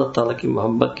طرف, اللہ تعالیٰ کی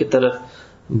محبت کی طرف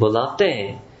بلاتے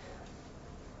ہیں,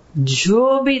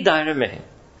 جو بھی دائرے میں ہے.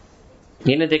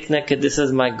 یہ نہیں دیکھنا کہ this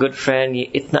is my good friend, یہ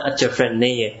اتنا اچھا فرینڈ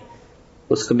نہیں ہے,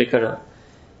 اس کو بھی کرو.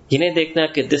 یہ نہیں دیکھنا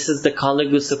کہ this is the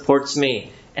colleague who supports me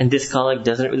and this colleague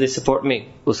doesn't really support me,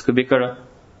 اس کو بھی کرو.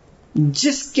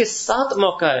 جس کے ساتھ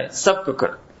موقع ہے سب کو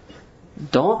کرو.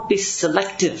 Don't be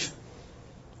selective.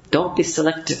 Don't be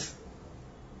selective.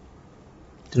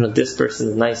 You know, this person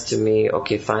is nice to me.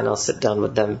 Okay, fine, I'll sit down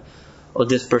with them. Or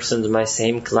this person is my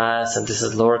same class and this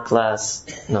is lower class.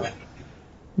 No.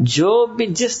 جو بھی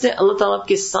جس نے اللہ تعالیٰ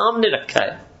کے سامنے رکھا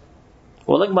ہے,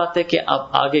 وہ الگ بات ہے کہ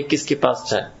آپ آگے کس کے پاس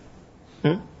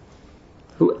جائیں.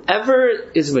 Whoever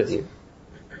is with you,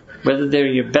 whether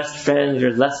they're your best friend,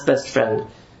 your less best friend,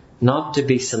 not to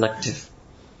be selective.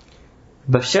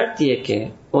 بشرط یہ کہ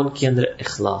ان کے اندر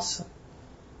اخلاص ہو.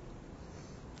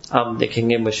 آپ دیکھیں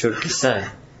گے مشہور قصہ ہے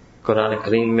قرآن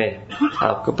کریم میں,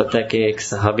 آپ کو پتہ ہے کہ ایک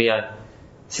صحابی آئے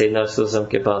سیدنا رسول صلی اللہ علیہ وسلم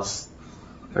کے پاس,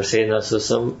 اور سیدنا رسول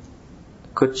صلی اللہ علیہ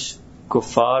وسلم کچھ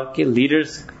کفار کے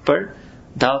لیڈرز پر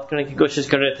دعوت کرنے کی کوشش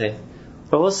کر رہے تھے,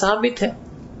 اور وہ صحابی تھے.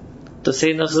 تو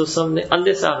سیدنا رسول صلی اللہ علیہ وسلم نے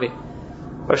اندھے صحابی,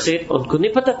 اور سید ان کو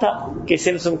نہیں پتا تھا کہ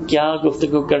سیدنا رسول کیا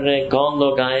گفتگو کر رہے ہیں, کون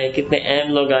لوگ آئے, کتنے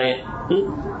اہم لوگ آئے,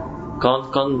 کون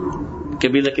کون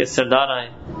قبیلے کے سردار آئے.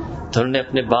 تو انہوں نے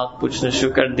اپنے بات پوچھنا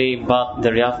شروع کر دی, بات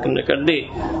دریافت کرنے کر دی.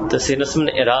 تو سیدنا رسول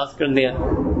نے اعراض کر دیا.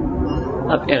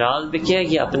 اب اعراض بھی کیا,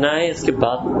 یہ اپنا ہے, اس کے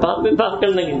بعد میں بات کر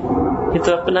لیں گے, یہ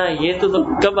تو اپنا ہے, یہ تو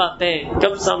لوگ کب آتے ہیں,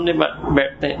 کب سامنے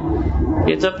بیٹھتے ہیں.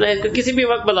 یہ تو اپنے کو کسی بھی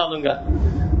وقت بلا لوں گا.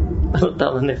 اللہ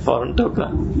تعالیٰ نے فوراً ٹوکا.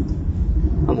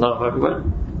 اللہ اکبر.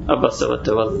 عبس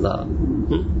وتولی.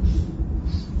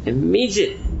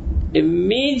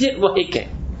 immediate وہی کہ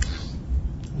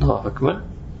اللہ اکبر.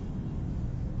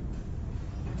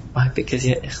 Why? Because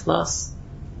you have ikhlas.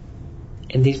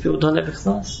 And these people don't have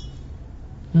ikhlas.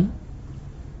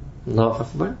 Allahu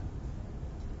Akbar.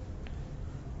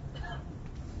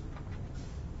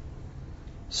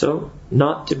 So,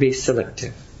 not to be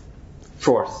selective.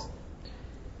 Fourth,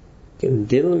 کہ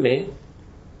دل میں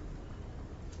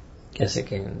کیسے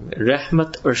کہیں گے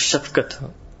رحمت اور شفقت ہو.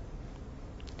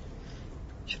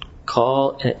 Should call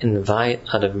and invite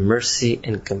out of mercy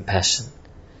and compassion.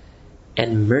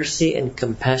 And mercy and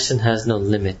compassion has no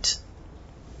limit.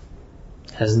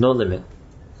 Has no limit.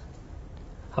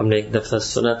 ہم نے ایک دفعہ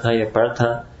سنا تھا یا پڑھا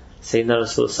تھا سیدنا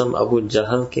رسول صلی اللہ علیہ وسلم ابو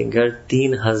جہل کے گھر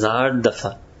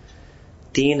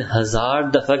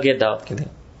 3,000 دفعہ کے دعوت کے لیے.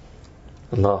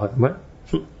 اللہ اکبر.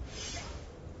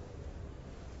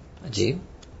 عجیب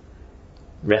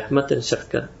رحمت اور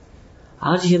شفقت.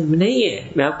 آج یہ نہیں ہے.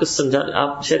 میں آپ کو سمجھا,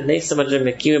 آپ شاید نہیں سمجھ رہے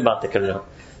میں کیوں باتیں کر رہا ہوں.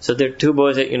 So there are 2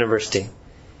 boys at university.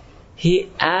 He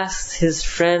asks his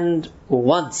friend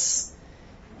once.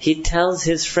 He tells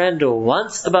his friend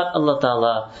once about Allah Ta'ala.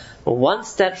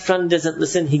 Once that friend doesn't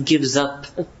listen, he gives up.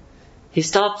 He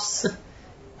stops.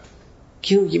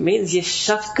 کیوں؟ یہ means یہ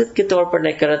شفقت کے طور پر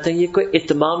نہیں کر رہا تھا, یہ کوئی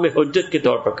اتمام حجت کے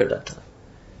طور پر کر رہا تھا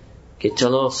کہ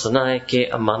چلو سنا ہے کہ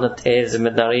امانت ہے, ذمہ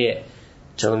داری ہے,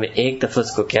 چلو میں ایک دفعہ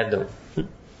اس کو کہہ دوں.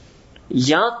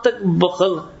 یہاں تک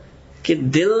بخل کہ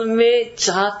دل میں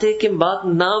چاہتے کہ بات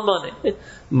نہ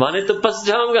مانے تو پس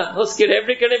جاؤں گا, اس کی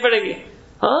ریفری کرنی پڑے گی.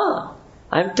 ہاں,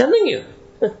 I'm telling you.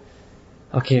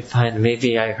 Okay, fine, maybe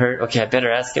I heard. Okay, I better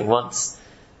ask him once.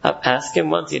 اب ask him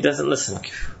once, he doesn't listen.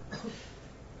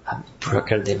 اب پورا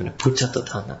کر دے, میں نے پوچھا تو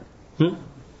تھا نا.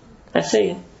 ایسے ہی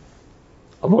ہے.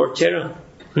 اب اور چہرہ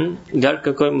گھر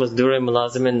کا کوئی مزدور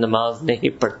ملازم نماز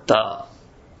نہیں پڑھتا.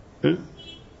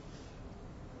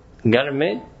 گھر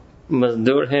میں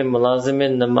مزدور ہے ملازم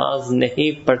نماز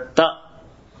نہیں پڑھتا.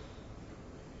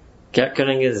 کیا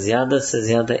کریں گے؟ زیادہ سے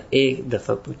زیادہ ایک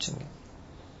دفعہ پوچھیں گے.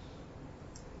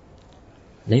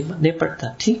 نہیں پڑھتا,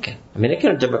 ٹھیک ہے, میں نے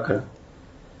کیا جمع کروں.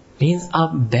 مینس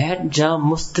آپ بیٹھ جاؤ,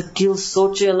 مستقل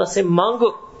سوچے, اللہ سے مانگو.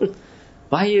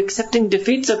 Why are you accepting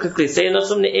defeat so quickly? سیدنا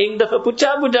رسول نے ایک دفعہ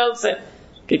پوچھا ابو جہل سے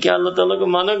کہ کیا اللہ تعالیٰ کو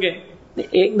مانو گے؟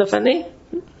 ایک دفعہ نہیں,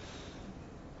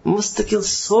 مستقل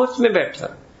سوچ میں بیٹھا.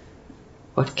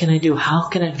 What can I do? How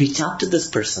can I reach out to this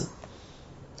person?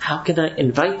 How can I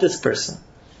invite this person?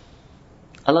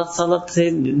 اللہ تعالیٰ سے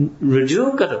رجوع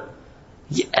کرو.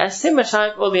 یہ ایسے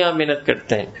مشائخ اولیاء محنت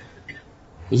کرتے ہیں,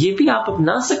 یہ بھی آپ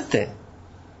اپنا سکتے ہیں,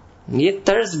 یہ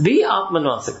طرز بھی آپ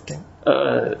منوا سکتے ہیں,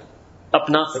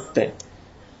 اپنا سکتے ہیں.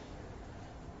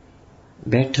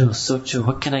 بیٹھو, سوچو,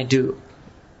 what can I do?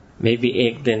 Maybe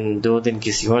ایک دن 2 دن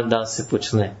کسی اور انداز سے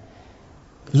پوچھ لیں.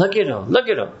 لگے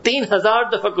رہو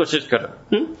 3,000 دفعہ کوشش کرو.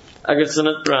 اگر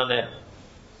سنت پرانا ہے,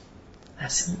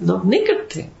 ایسے لوگ نہیں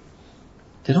کرتے.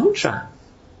 They don't try.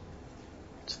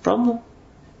 It's a problem.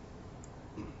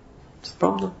 It's a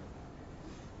problem.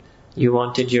 You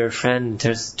wanted your friend,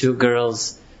 there's 2 girls,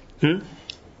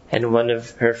 and one of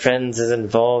her friends is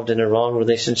involved in a wrong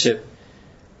relationship,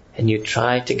 and you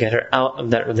try to get her out of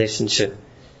that relationship.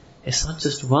 It's not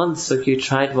just once, so you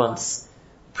tried once.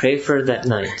 Pray for her that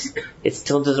night. It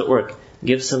still doesn't work.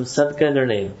 Give some sadaqah in her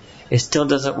name. It still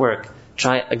doesn't work.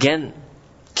 Try again.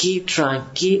 Keep trying.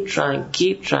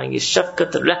 یہ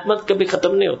شفقت رحمت کبھی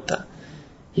ختم نہیں ہوتا.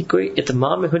 یہ کوئی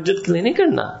اتمام حجت کے لیے نہیں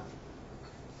کرنا.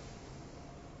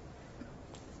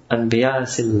 انبیاء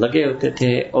سے لگے ہوتے تھے,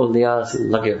 اولیاء سے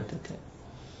لگے ہوتے تھے.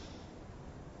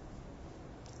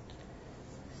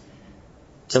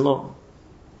 چلو,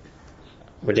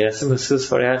 مجھے ایسے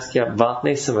محسوس ہو رہا ہے کہ آپ بات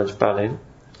نہیں سمجھ پا رہے.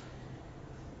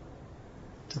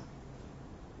 تو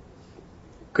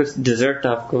کچھ ڈیزرٹ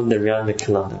آپ کو درمیان میں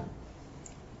کھلا دوں.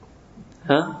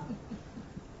 ہاں,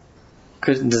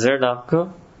 کچھ ڈیزرٹ آپ کو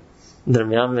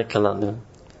درمیان میں کھلا دوں.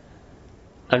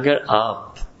 اگر آپ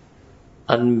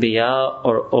انبیاء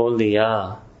اور اولیاء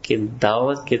کی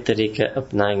دعوت کے طریقے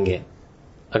اپنائیں گے,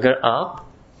 اگر آپ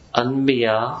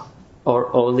انبیاء اور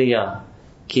اولیاء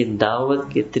کی دعوت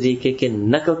کے طریقے کے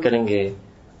نقل کریں گے,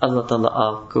 اللہ تعالیٰ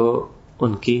آپ کو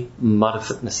ان کی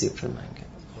معرفت نصیب فرمائیں گے.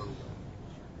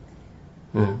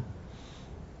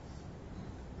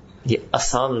 یہ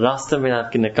آسان راستہ میں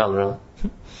آپ کی نکال رہا ہوں,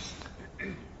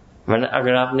 ورنہ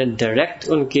اگر آپ نے ڈائریکٹ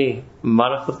ان کی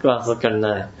معرفت کو حاصل کرنا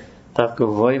ہے تو آپ کو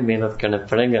وہی محنت کرنا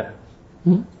پڑے گا.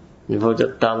 وہ جو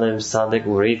طالب صادق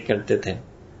مرید کرتے تھے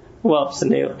وہ آپ سے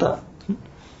نہیں ہوتا.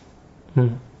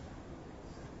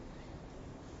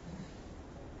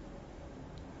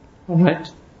 Right?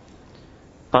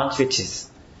 پانچویں چیز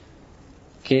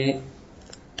کہ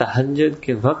تہجد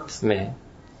کے وقت میں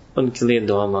ان کے لیے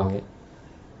دعا مانگے.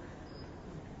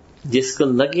 جس کو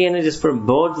لگی ہے نا, جس پر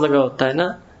بوجھ لگا ہوتا ہے نا,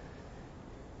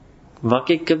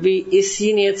 واقعی کبھی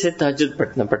اسی نیت سے تہجد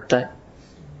پڑھنا پڑتا ہے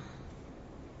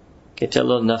کہ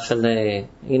چلو نفل ہے,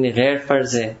 یعنی غیر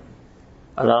فرض ہے,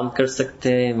 آرام کر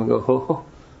سکتے ہیں, مگر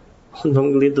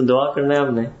ان کے لیے تو دعا کرنا ہے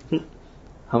ہم نے.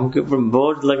 ہم کے اوپر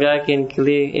بوجھ لگا کہ ان کے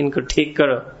لیے ان کو ٹھیک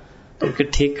کرو, تو ان کو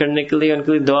ٹھیک کرنے کے لیے ان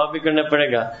کے لیے دعا بھی کرنا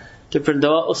پڑے گا, تو پھر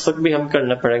دعا اس وقت بھی ہم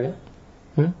کرنا پڑے گا.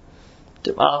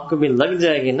 جب آپ کو بھی لگ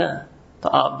جائے گی نا, تو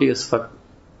آپ بھی اس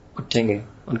وقت اٹھیں گے,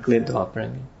 ان کے لیے دعا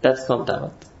پڑھیں گے. That's called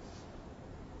da'wat.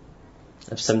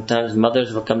 Sometimes mothers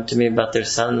will come to me about their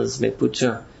sons. میں پوچھو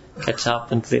کہ اچھا آپ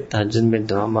ان کے لیے تہجد میں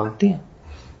دعا مانگتے ہیں؟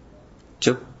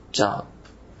 چپ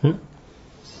چاپ.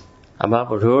 اب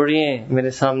آپ رو رہی ہیں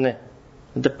میرے سامنے,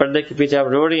 مطلب پردے کے پیچھے آپ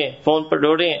رو رہی ہیں, فون پر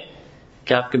رو رہی ہیں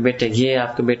کہ آپ کے بیٹے یہ,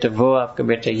 آپ کے بیٹے وہ, آپ کے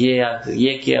بیٹے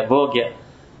یہ کیا وہ گیا.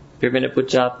 پھر میں نے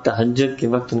پوچھا آپ تہجد کے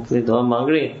وقت ان کے لیے دعا مانگ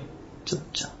رہی ہیں؟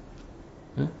 چپ چاپ.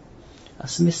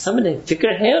 اصل میں سمجھے فکر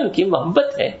ہے, ان کی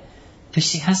محبت ہے, but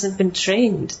she hasn't been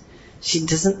trained. She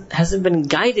hasn't been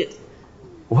guided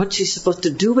what she's supposed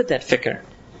to do with that fikr.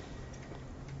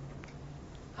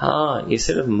 ہاں, یہ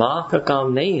صرف ماں کا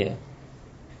کام نہیں ہے.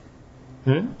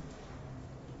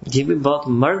 یہ بھی بہت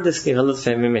مرد اس کی غلط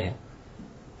فہمی میں ہے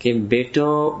کہ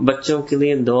بچوں کے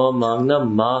لیے دعا مانگنا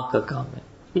ماں کا کام ہے.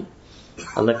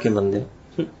 اللہ کے بندے,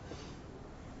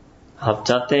 آپ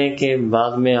چاہتے ہیں کہ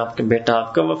بعد میں آپ کے بیٹا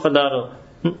آپ کا وفادار ہو,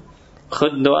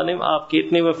 خود دعا نہیں, آپ کی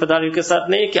اتنی وفاداری کے ساتھ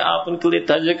نہیں کہ آپ ان کے لیے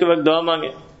تہجد کے وقت دعا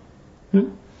مانگیں.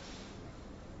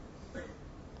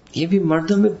 یہ بھی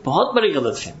مردوں میں بہت بڑی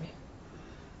غلط فہمی ہے.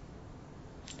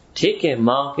 ٹھیک ہے,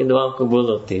 ماں کی دعا قبول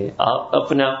ہوتی ہے, آپ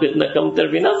اپنے آپ کو اتنا کمتر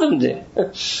بھی نہ سمجھیں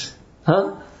ہاں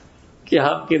کہ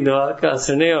آپ کی دعا کا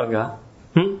اثر نہیں ہوگا.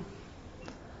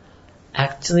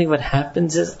 ایکچولی what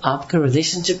happens is آپ کا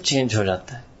ریلیشن شپ چینج ہو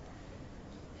جاتا ہے.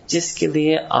 جس کے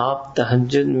لیے آپ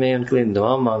تہجد میں ان کے لیے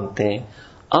دعا مانگتے ہیں,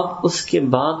 اب اس کے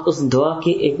بعد اس دعا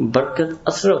کی ایک برکت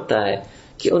اثر ہوتا ہے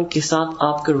کہ ان کے ساتھ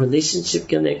آپ کا ریلیشن شپ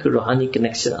کے اندر ایک روحانی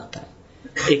کنیکشن آتا ہے,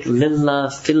 ایک للہ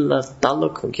فلہ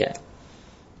تعلق ہو گیا ہے.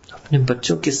 اپنے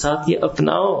بچوں کے ساتھ یہ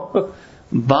اپناؤ.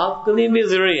 باپ کے لیے بھی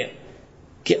ضروری ہے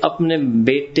کہ اپنے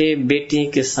بیٹے بیٹی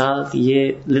کے ساتھ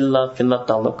یہ للہ فلہ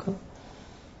تعلق ہو.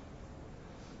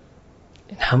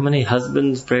 How many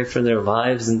husbands pray for their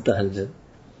wives in tahajjud?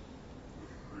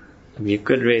 You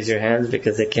could raise your hands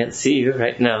because they can't see you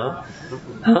right now.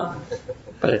 Huh?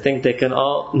 But I think they can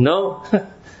all... No.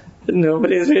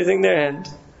 Nobody is raising their hand.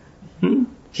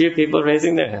 Few people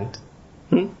raising their hand.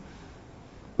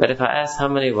 But if I asked how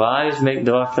many wives make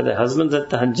dua for their husbands at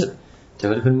tahajjud, there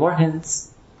would have been more hands.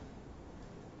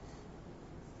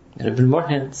 There would have been more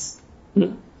hands.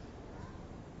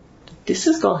 This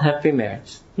is called happy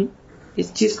marriage.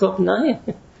 اس چیز کو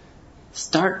اپنائیں.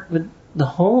 Start with the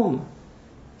home.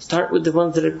 Start with the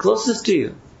ones that are closest to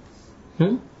you.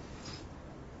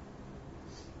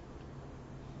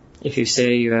 If you say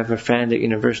you have a friend at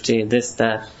university, this,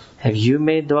 that, have you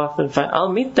made dua for them?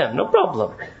 I'll meet them, no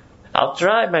problem. I'll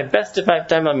try my best. If I have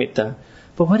time, I'll meet them.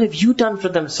 But what have you done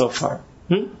for them so far?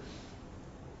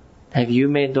 Have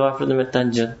you made dua for them at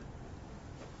tahajjud?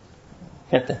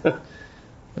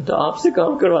 تو آپ سے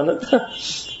کام کروانا تھا,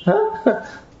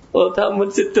 وہ تھا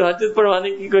مجھ سے تہجد پڑھوانے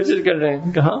کی کوشش کر رہے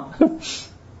ہیں. کہاں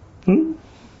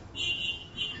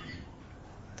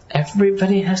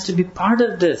everybody has to be part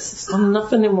of this. It's not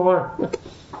enough anymore.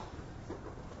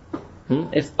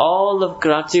 If all of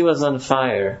Karachi was on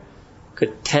fire,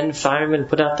 could 10 firemen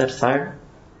put out that fire?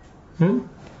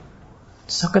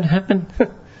 It's not going to happen.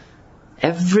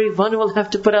 Everyone will have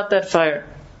to put out that fire.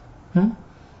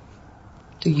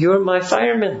 So you're my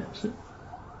fireman.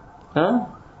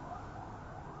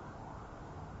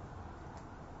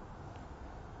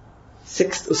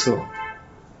 Sixth usul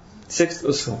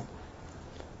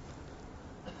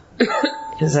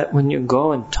is that when you go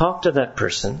and talk to that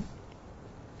person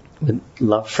with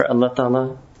love for Allah Ta'ala,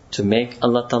 to make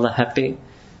Allah Ta'ala happy,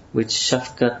 with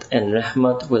shafqat and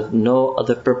rahmat, with no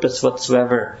other purpose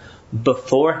whatsoever,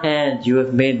 beforehand you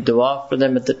have made dua for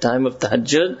them at the time of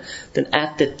tahajjud, then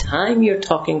at the time you're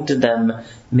talking to them,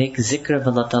 make zikr of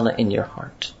Allah Ta'ala in your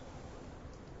heart.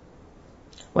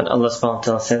 When Allah subhanahu wa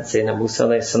ta'ala sent Sayyidina Musa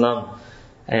alayhi salam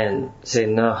and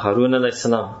Sayyidina Harun alayhi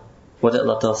salam, what did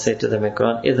Allah Ta'ala say to them in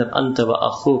Quran? idhab anta wa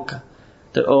akhuka,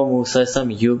 that oh Musa alayhi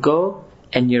salam, you go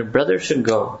and your brother should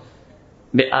go,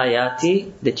 bi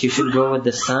ayati, that you should go with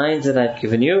the signs that I've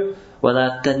given you,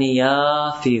 wala taniya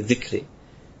fi dhikri,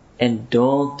 and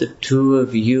don't the two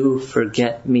of you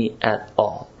forget me at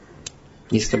all.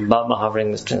 جس کا بابا ہاور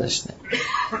English translation ہے.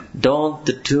 Don't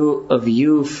the two of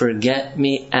you forget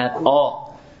me at all.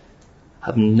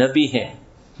 ہم نبی ہیں,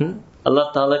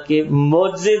 اللہ تعالیٰ کے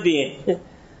معجزے دیے,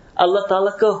 اللہ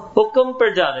تعالیٰ کا حکم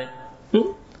پر جا رہے ہیں,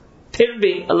 پھر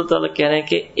بھی اللہ تعالیٰ کہہ رہے ہیں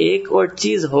کہ ایک اور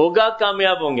چیز ہوگا,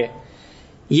 کامیاب ہوں گے.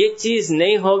 یہ چیز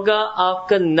نہیں ہوگا آپ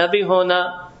کا نبی ہونا,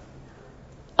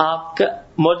 آپ کا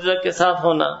معجزہ کے ساتھ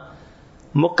ہونا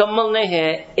مکمل نہیں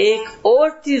ہے. ایک اور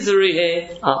چیز ضروری ہے,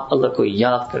 آپ اللہ کو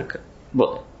یاد کر کر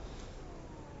بولیں.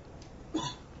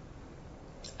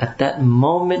 At that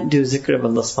moment, do zikr of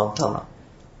Allah subhanahu wa ta'ala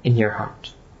in your heart.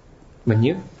 When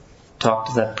you talk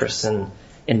to that person,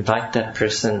 invite that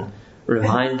person,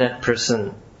 remind that person.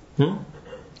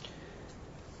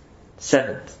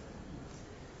 Seventh,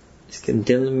 اس کے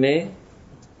دل میں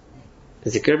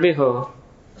ذکر بھی ہو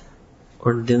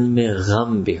اور دل میں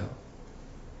غم بھی ہو.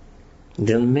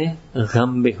 دل میں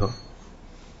غم بھی ہو.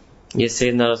 یہ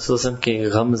سیدنا رسول صلی اللہ علیہ وسلم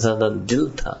کے غم زدہ دل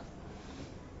تھا.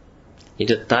 یہ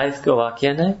جو طائف کا واقعہ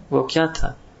ہے وہ کیا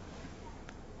تھا؟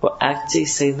 وہ ایکچولی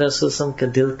سیدنا رسول صلی اللہ علیہ وسلم کا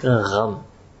دل کا غم.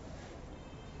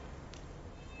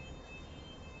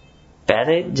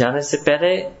 پہلے جانے سے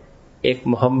پہلے ایک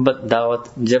محبت دعوت,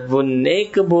 جب وہ نہیں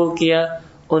قبول کیا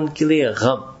ان کے لیے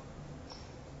غم.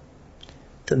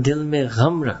 تو دل میں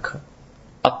غم رکھو,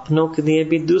 اپنوں کے لیے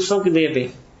بھی دوسروں کے لیے بھی.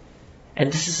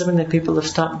 And this is something that people have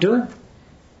stopped doing.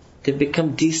 They become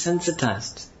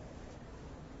desensitized.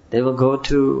 They will go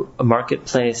to a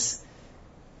marketplace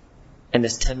and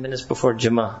it's 10 minutes before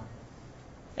Jummah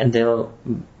and they'll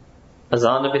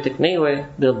azan abhi tak nahi hue,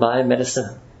 they'll buy medicine,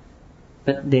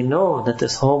 but they know that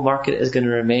this whole market is going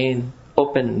to remain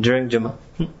open during Jummah.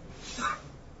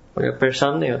 مگر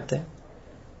پریشان نہیں ہوتے.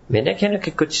 میں نے کہہ رہا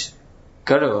کہ کچھ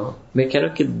کرو, میں کہہ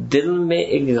رہا کہ دل میں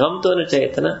ایک غم تو ہونا چاہیے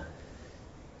تھا نا.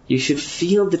 You should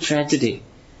feel the tragedy.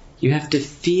 You have to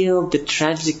feel the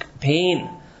tragic pain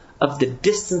of the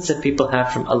distance that people have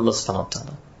from Allah subhanahu wa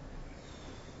ta'ala.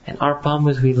 And our problem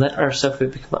is we let ourselves, we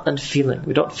become unfeeling.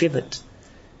 We don't feel it.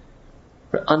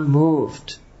 We're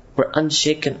unmoved. We're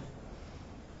unshaken.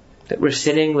 That we're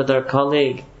sitting with our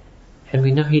colleague and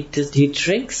we know he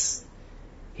drinks.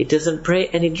 He doesn't pray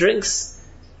and he drinks.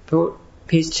 But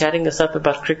he's chatting us up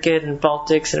about cricket and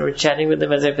politics and we're chatting with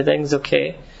him as everything's okay.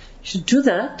 You should do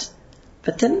that.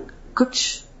 But then kuch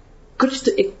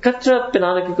to ایک قطرہ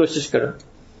پلانے کی کوشش کرو.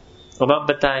 اب آپ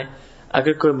بتائیں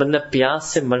اگر کوئی بندہ پیاس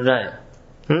سے مر رہا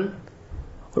ہے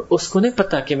اور اس کو نہیں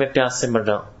پتا کہ میں پیاس سے مر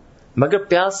رہا ہوں, مگر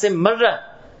پیاس سے مر رہا ہے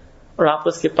اور آپ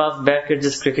اس کے پاس بیٹھ کر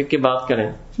جس کرکٹ کی بات کریں,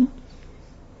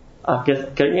 آپ کیا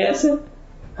کریں گے ایسے؟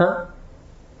 ہاں,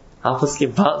 آپ اس کی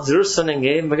بات ضرور سنیں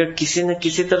گے مگر کسی نہ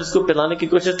کسی طرح اس کو پلانے کی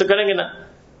کوشش تو کریں گے نا.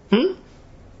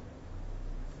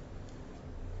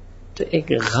 تو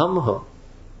ایک غم ہو,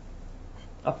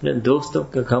 اپنے دوستوں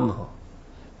کا غم ہو,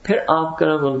 پھر آپ کا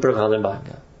رنگ ان پر غالب آ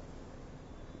گیا,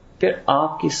 پھر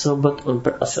آپ کی صحبت ان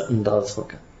پر اثر انداز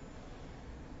ہوگا.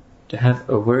 To have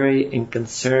a worry and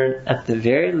concern at the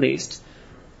very least,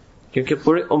 کیونکہ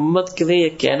پوری امت کے لیے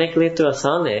یہ کہنے کے لیے تو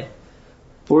آسان ہے,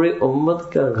 پوری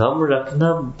امت کا غم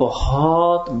رکھنا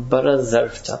بہت بڑا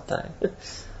ظرف چاہتا ہے.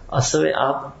 اصل میں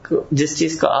آپ جس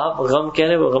چیز کو آپ غم کہہ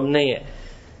رہے ہیں وہ غم نہیں ہے.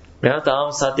 یہاں تو عام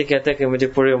ساتھی کہتا ہے کہ مجھے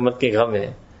پوری امت کی غم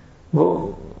ہے, وہ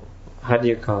ہر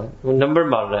یہ کہا وہ نمبر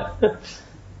مار رہا ہے,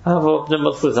 وہ اپنے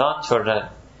ملفوظات چھوڑ رہا ہے.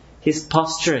 He's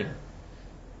posturing.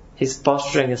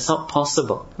 It's not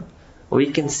possible. We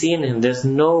can see in him, there's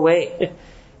no way.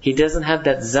 He doesn't have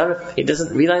that zarf. He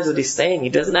doesn't realize what he's saying.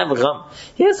 He doesn't have a gham.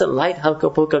 He has a light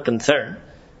halka pulka concern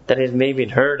that he's maybe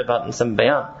heard about in some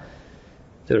bayan.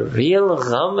 The real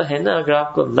gham hai na, agar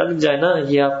aapko lag jaye na,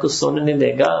 ye aapko sone nahi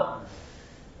dega.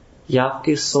 Ye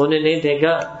aapke sone nahi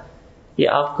dega. یہ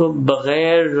آپ کو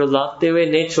بغیر رلاتے ہوئے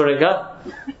نہیں چھوڑے گا.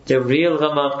 جب real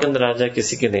غم آپ کے اندر آ جائے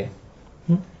کسی کے لیے,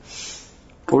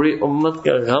 پوری امت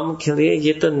کا غم کے لیے,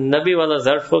 یہ تو نبی والا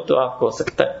ظرف ہو تو آپ کو ہو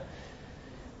سکتا ہے,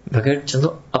 مگر چلو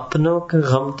اپنوں کا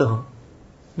غم تو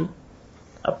ہو,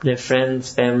 اپنے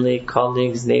friends, family,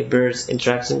 colleagues, neighbours,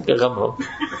 interaction کا غم ہو.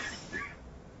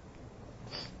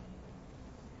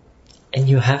 And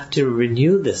you have to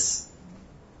renew this.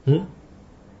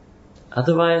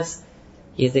 Otherwise,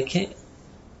 یہ دیکھیں,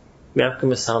 میں آپ کو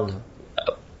مثال دوں,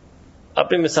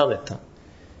 اپنی مثال دیتا ہوں.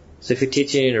 So if you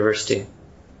teach in a university,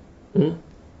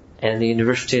 and in the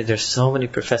university there are so many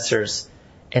professors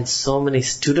and so many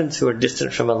students who are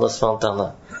distant from Allah subhanahu wa ta'ala.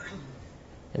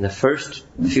 In the first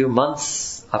few months,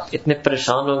 آپ اتنے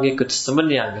پریشان ہوں گے کچھ سمجھ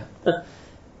نہیں آگا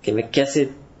کہ میں کیسے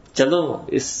چلوں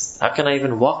اس, how can I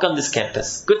even walk on this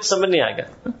campus, کچھ سمجھ نہیں آئے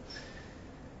گا.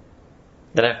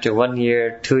 Then after 1 year,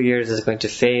 2 years, it's going to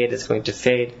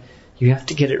fade. You have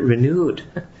to get it renewed.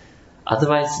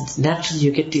 Otherwise, naturally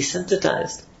you get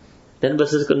desensitized. Then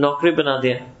بس اس کو نوکری بنا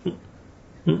دیا.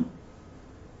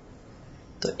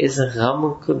 تو اس غم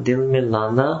کو دل میں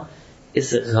لانا,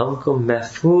 اس غم کو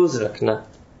محفوظ رکھنا.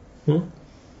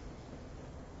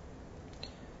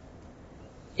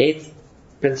 Eighth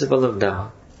principle of dawah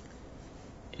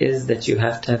is that you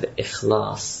have to have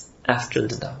ikhlas after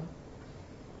the dawah.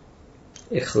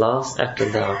 اخلاص after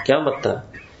dawah کیا مطلب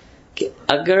کہ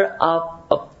اگر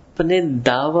آپ اپنے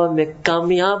دعوی میں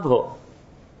کامیاب ہو,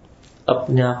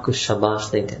 اپنے آپ کو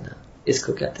شاباش نہیں دینا. اس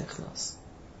کو کہتے ہیں اخلاص.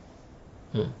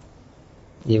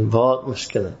 یہ بہت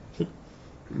مشکل ہے,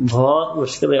 بہت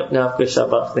مشکل ہے اپنے آپ کو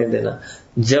شاباش نہیں دینا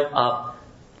جب آپ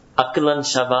عقلاً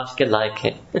شاباش کے لائق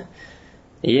ہیں.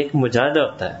 یہ ایک مجاہدہ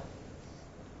ہوتا ہے.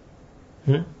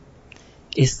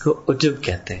 اس کو عجب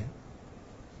کہتے ہیں.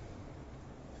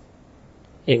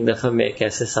 ایک دفعہ میں ایک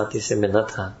ایسے ساتھی سے ملا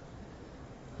تھا,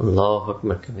 اللہ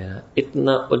اکبر کبیرہ,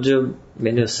 اتنا عجب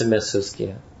میں نے اس سے محسوس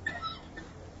کیا.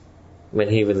 When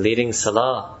he was leading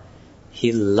salah, he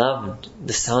loved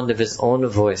the sound of his own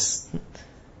voice.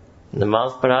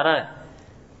 نماز پڑھا رہا ہے,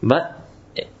 but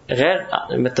غیر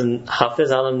مطلب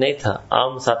حافظ عالم نہیں تھا,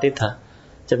 عام ساتھی تھا.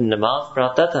 جب نماز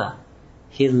پڑھاتا تھا,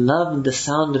 he loved the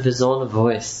sound of his own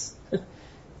voice.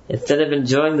 Instead of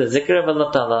enjoying the zikr of Allah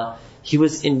Ta'ala, he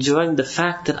was enjoying the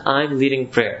fact that I'm leading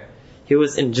prayer. He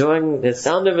was enjoying the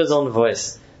sound of his own voice.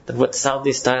 That what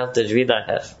Saudi style tajweed I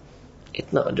have.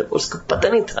 اتنا عجب, اس کو پتہ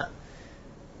نہیں تھا,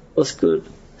 اس کو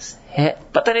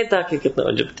پتہ نہیں تھا کہ کتنا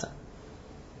عجب تھا.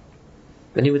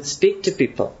 When he would speak to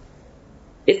people,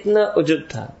 اتنا عجب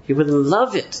تھا. He would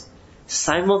love it.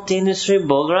 Simultaneously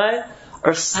بول رہا ہے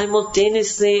اور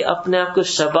simultaneously اپنے آپ کو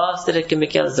شاباش دے رہے کہ میں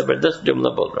کیا زبردست جملہ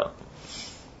بول رہا ہوں.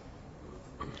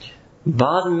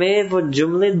 بعد میں وہ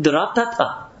جملے دہراتا تھا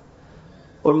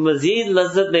اور مزید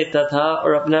لذت دیتا تھا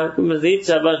اور اپنے آپ کو مزید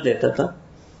شاباش دیتا تھا.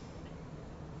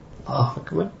 اللہ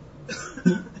اکبر.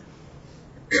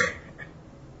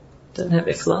 Don't have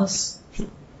اخلاص.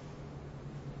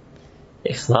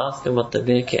 اخلاص کا مطلب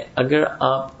ہے کہ اگر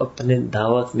آپ اپنے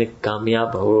دعوت میں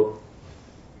کامیاب ہو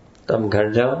تو ہم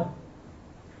گھر جاؤ,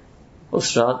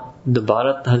 اس رات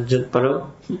دوبارہ تہجد پڑھو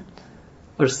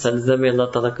اور سجدہ میں اللہ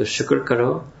تعالیٰ کو شکر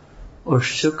کرو اور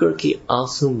شکر کی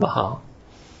آنسو بہاؤ.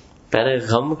 پہلے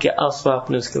غم کے آنسو آپ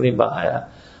نے اس کے لیے بہایا,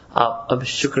 آپ اب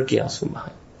شکر کی آنسو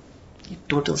بہائیں. یہ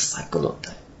ٹوٹل سائیکل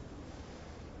ہوتا ہے.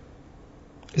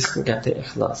 اس کو کہتے ہیں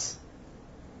اخلاص.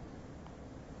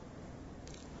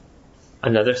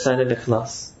 another sign of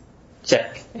اخلاص,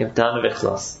 چیک, امتحان of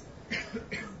اخلاص.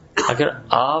 اگر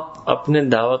آپ اپنے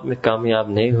دعوت میں کامیاب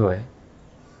نہیں ہوئے,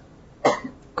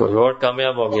 کوئی اور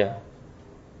کامیاب ہو گیا,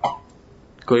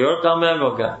 کوئی اور کامیاب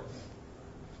ہو گیا,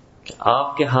 کہ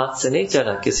آپ کے ہاتھ سے نہیں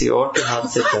چڑھا, کسی اور کے ہاتھ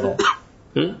سے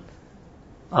چڑھا,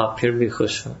 آپ پھر بھی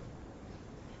خوش ہو,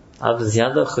 آپ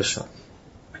زیادہ خوش ہو.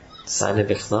 sign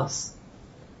of اخلاص.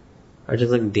 اور جو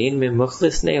لوگ دین میں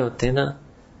مخلص نہیں ہوتے نا,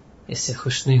 اس سے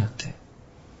خوش نہیں ہوتے.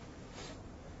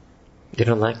 They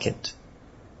don't like it.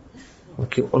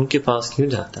 ان کے پاس کیوں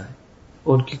جاتا ہے,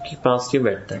 ان کے پاس کیوں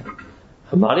بیٹھتا ہے,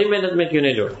 ہماری محنت میں کیوں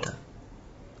نہیں جوڑتا,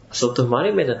 اصل تو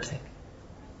ہماری محنت ہے.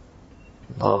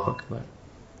 اللہ اکبر.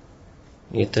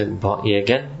 یہ تو یہ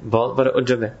اگین بہت بڑا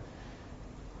عجب ہے.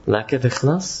 lack of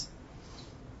اخلاص,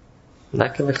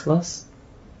 lack of اخلاص.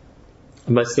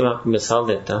 میں اس کے بعد آپ کو مثال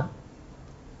دیتا ہوں.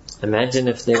 Imagine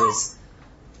if there is,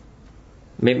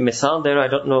 مثال دے رہا, I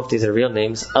don't know if these are real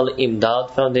names,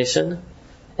 Al-Imdad Foundation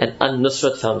and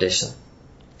Al-Nusrat Foundation.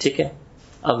 ٹھیک ہے,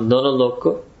 اب دونوں لوگ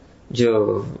کو جو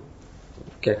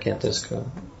کیا کہتے ہیں اس کو,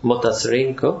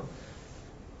 متاثرین کو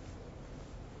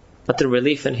مطلب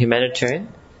ریلیف اینڈ ہیومینیٹیرین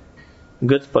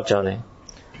گڈ پہنچانے.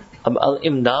 اب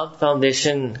Al-Imdad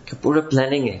فاؤنڈیشن کی پورا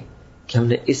پلاننگ ہے کہ ہم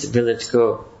نے اس ولیج کو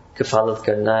کفالت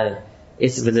کرنا ہے,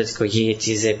 اس ولیج کو یہ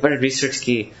چیزیں, بڑی ریسرچ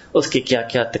کی, اس کے کیا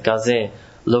کیا تقاضے,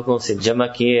 لوگوں سے جمع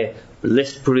کیے,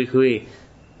 لسٹ پوری ہوئی,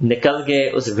 نکل گئے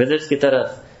اس ولیج کی طرف.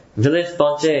 ولیج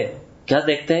پہنچے, کیا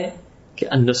دیکھتے ہیں کہ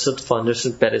النصرت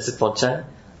فاؤنڈیشن پہلے سے پہنچا ہے,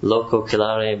 لوگ کو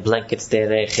کھلا رہے ہیں, بلینکٹس دے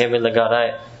رہے ہیں, خیمے لگا رہا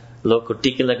ہے, لوگ کو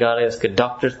ٹیکے لگا رہے ہیں, اس کے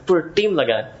ڈاکٹر پورا ٹیم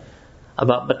لگا ہے.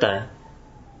 اب آپ بتائیں,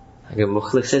 اگر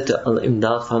مخلص ہے تو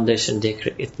الامداد فاؤنڈیشن دیکھ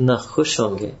رہے اتنا خوش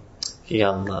ہوں گے کہ یا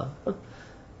اللہ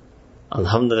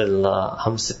الحمدللہ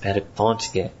ہم سے پہلے پہنچ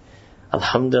گئے,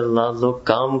 الحمدللہ لوگ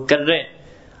کام کر رہے ہیں,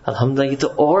 الحمدللہ یہ تو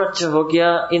اور اچھا ہو گیا,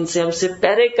 ان سے ہم سے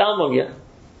پہلے کام ہو گیا.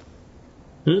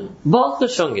 بہت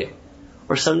خوش ہوں گے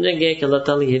اور سمجھیں گے کہ اللہ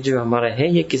تعالیٰ یہ جو ہمارا ہے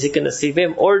یہ کسی کا نصیب ہے,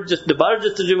 اور دوبارہ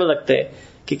جستجو میں لگتے ہیں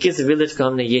کہ کس ولیج کو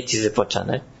ہم نے یہ چیزیں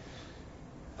پہنچانا ہے.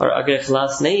 اور اگر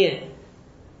اخلاص نہیں ہے,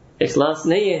 اخلاص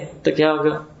نہیں ہے تو کیا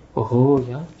ہوگا, اوہو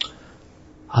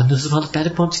یار نصرت والے پہلے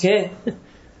پہنچ گئے,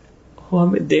 وہ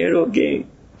ہمیں دیر ہو گئی,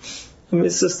 ہمیں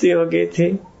سستی ہو گئی تھی,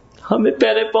 ہمیں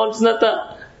پہلے پہنچنا تھا,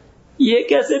 یہ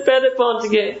کیسے پہلے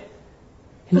پہنچ گئے,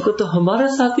 ان کو تو ہمارا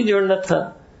ساتھی جوڑنا تھا,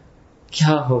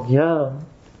 کیا ہو گیا؟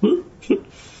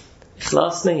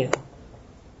 اخلاص نہیں ہے.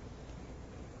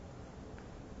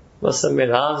 بس میں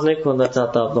راز نہیں کھولنا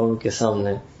چاہتا آپ لوگوں کے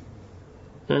سامنے.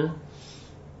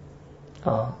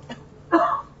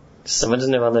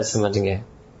 سمجھنے والے سمجھ گئے.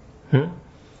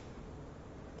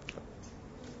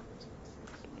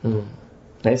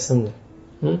 نہیں سمجھے؟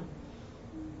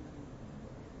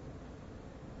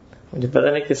 مجھے پتہ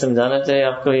نہیں کہ سمجھانا چاہیے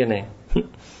آپ کو یا نہیں.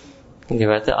 یہ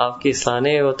بات ہے, آپ کی اصلاح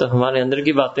نہیں, وہ تو ہمارے اندر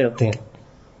کی باتیں ہوتی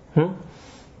ہیں.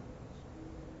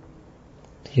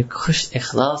 یہ خوش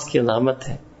اخلاص کی علامت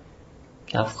ہے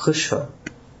کہ آپ خوش ہو,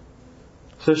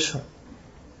 خوش ہو.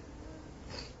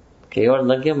 کہ اور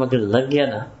لگ گیا, مگر لگ گیا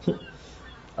نا,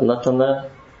 اللہ تعالیٰ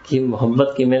کی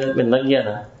محبت کی محنت میں لگ گیا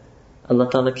نا, اللہ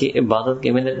تعالیٰ کی عبادت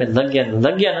کی محنت میں لگ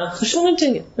گیا نا, خوش ہونا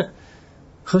چاہیے,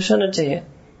 خوش ہونا چاہیے.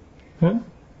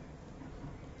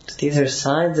 These are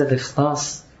signs of ikhlas,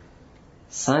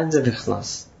 signs of ikhlas.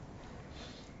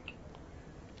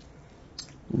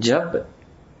 جب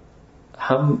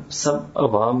ہم سب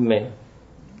عوام میں,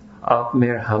 آپ میں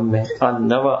اور ہم میں,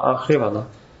 نوا آخری والا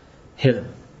حلم,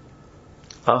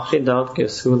 آخری دعوت کے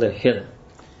اصول ہے حلم.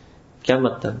 کیا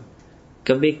مطلب؟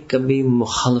 کبھی کبھی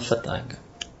مخالفت آئے گا,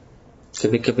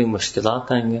 کبھی کبھی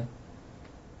مشکلات آئیں گے.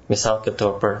 مثال کے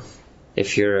طور پر, if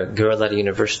you're a girl at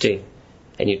university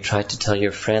and you try to tell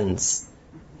your friends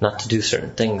not to do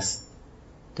certain things,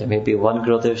 there may be one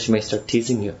girl there, she may start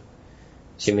teasing you,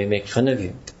 she may make fun of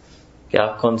you. کہ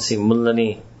آپ کون سی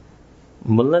ملانی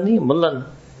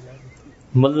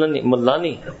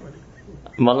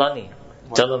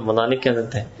چلو ملانی کہہ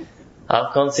دیتے ہیں,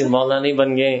 آپ کون سی مولانی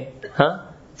بن گئے. ہاں,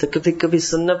 تو کبھی کبھی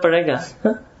سننا پڑے گا.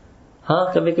 ہاں,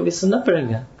 کبھی کبھی سننا پڑے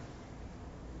گا,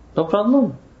 نو پرابلم.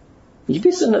 یہ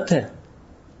بھی سنت ہے.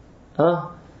 ہاں,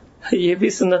 یہ بھی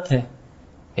سنت ہے.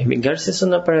 یہ بھی گھر سے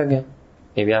سننا پڑے گا.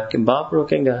 یہ بھی آپ کے باپ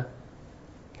روکے گا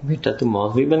کہ بیٹا تو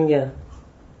مولوی بن گیا,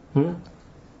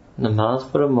 نماز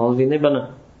پڑھو, مولوی نہیں بنا.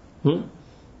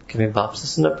 کبھی باپ سے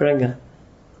سننا پڑے گا.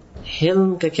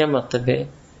 حلم کا کیا مطلب ہے؟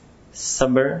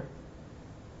 صبر.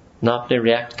 نہ آپ نے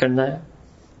ریئیکٹ کرنا ہے,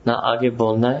 نہ آگے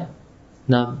بولنا ہے,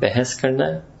 نہ بحث کرنا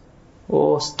ہے.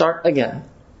 وہ start again,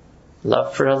 love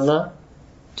for Allah,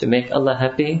 to make Allah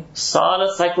happy. سارا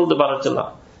سائیکل دوبارہ چلا.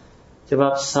 جب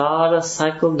آپ سارا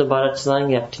سائیکل دوبارہ چلائیں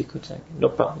گے, آپ ٹھیک ہو جائیں گے, no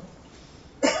problem.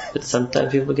 But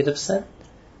sometimes people get upset.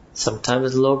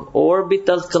 Sometimes لوگ اور بھی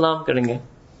تلخ کلام کریں گے.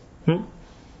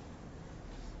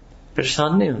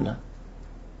 پریشان نہیں ہونا,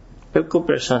 بالکل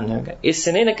پریشان نہیں ہوگا. اس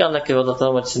سے نہیں نکالنا کہ اللہ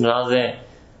تعالیٰ مجھ سے ناراض ہے,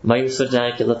 مایوس ہو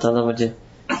جائے کہ اللہ تعالیٰ مجھے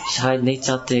شاید نہیں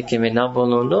چاہتے کہ میں نہ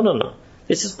بولوں. No, no, no.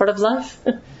 This is part of life.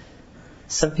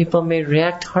 Some people may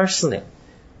react harshly.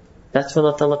 That's what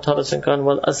Allah Ta'ala taught us in Quran.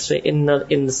 وَالْأَسْرِ إِنَّ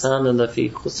الْإِنسَانَ لَفِي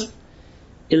خُسْرٍ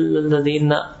إِلَّا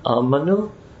الَّذِينَ آمَنُوا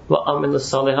وَعَمِلُوا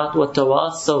الصَّالِحَاتِ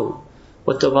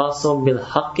وَتَوَاصَوْا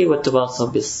بِالْحَقِّ وَتَوَاصَوْا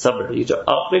بِالصَّبْرِ. یہ جو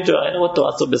آخری جو ہے نا,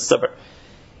 وَتَوَاصَوْا بِالصَّبْر.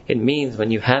 It means when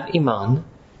you have iman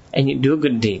and you do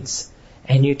good deeds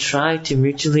and you try to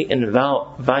mutually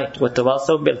invite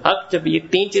وَتَوَاصَوْا بِالْحَقِّ, جب یہ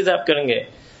تین چیزیں آپ کریں گے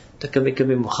تو کبھی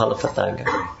کبھی مخالفت آئے گا.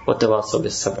 وَتَوَاصَوْا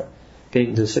بِالصَّبْر, پھر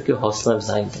ایک دوسرے کی حوصلہ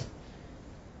افزائی دیں.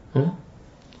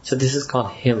 So this is called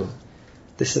hilm.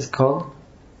 This is called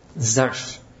zarf.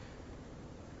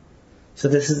 So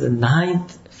this is the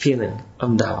 9th feeling of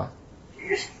dawah.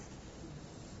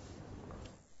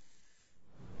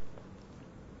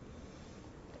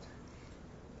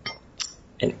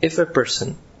 And if a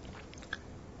person,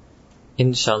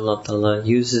 inshallah ta'ala,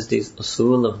 uses these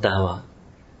usul of dawah,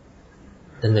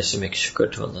 then they should make shukr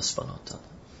to Allah subhanahu wa ta'ala.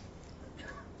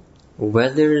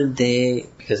 Whether they,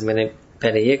 because میں نے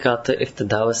پہلے یہ کہا تھا, if the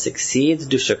dawah succeeds,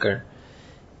 do shukr.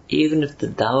 Even if the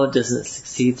dawah doesn't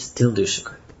succeed, still do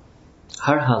shukr.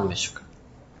 ہر حال میں شکر,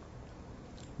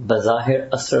 بظاہر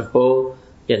اثر ہو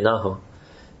یا نہ ہو.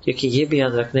 کیونکہ یہ بھی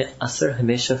یاد رکھنا ہے, اثر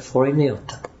ہمیشہ فوری نہیں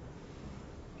ہوتا.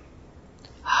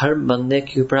 ہر بندے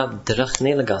کے اوپر آپ درخت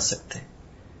نہیں لگا سکتے.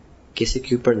 کسی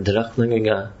کے اوپر درخت لگے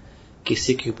گا,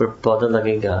 کسی کے اوپر پودا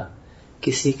لگے گا,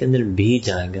 کسی کے اندر بیج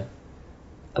آئے گا.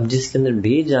 اب جس کے اندر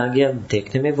بیج آ گیا, اب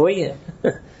دیکھنے میں وہی ہے,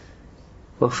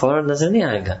 وہ فوراً نظر نہیں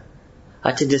آئے گا.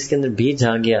 اچھا, جس کے اندر بیج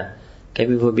آ گیا,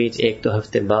 کبھی وہ بیج 1-2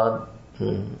 ہفتے بعد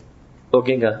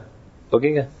اگے گا,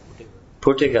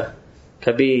 پھوٹے گا,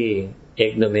 کبھی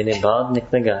 1-2 مہینے بعد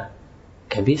نکلے گا,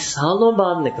 کبھی سالوں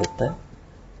بعد نکلتا ہے.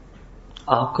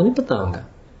 آپ کو نہیں پتا ہوگا.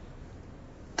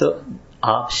 تو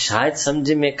آپ شاید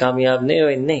سمجھے میں کامیاب نہیں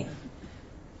ہوئے. نہیں,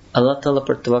 اللہ تعالیٰ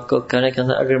پر توقع کرنے کا,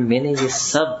 اگر میں نے یہ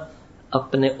سب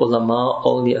اپنے علماء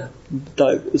اولیاء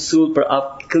اصول پر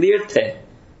آپ کلیئر تھے.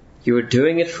 You were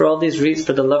doing it for all these reasons,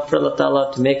 for the love for Allah Ta'ala,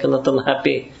 to make Allah Ta'ala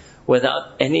happy,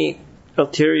 without any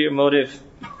ulterior motive,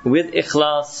 with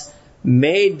ikhlas,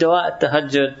 made dua at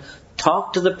tahajjud,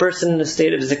 talked to the person in a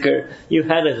state of zikr, you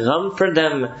had a gham for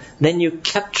them, then you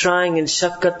kept trying in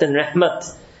shafqat and rahmat,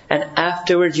 and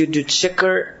afterwards you did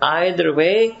shukr. Either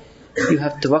way, you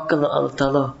have tawakkul on Allah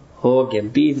Ta'ala. ہو گیا,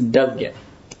 بیج ڈل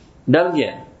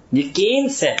گیا. یقین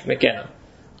سے میں کہہ رہا ہوں,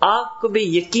 آپ کو بھی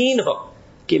یقین ہو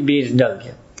کہ بیج ڈل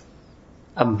گیا.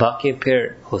 اب باقی پھر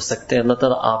ہو سکتا ہے اللہ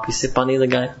تعالیٰ آپ ہی سے پانی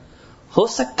لگائے, ہو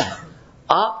سکتا ہے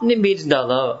آپ نے بیج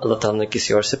ڈالا, اللہ تعالیٰ نے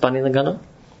کسی اور سے پانی لگانا.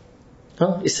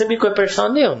 ہاں, اس سے بھی کوئی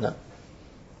پریشان نہیں ہونا.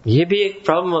 یہ بھی ایک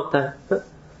پرابلم ہوتا ہے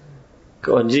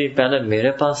کہ جی پہلے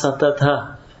میرے پاس آتا تھا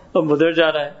اب ادھر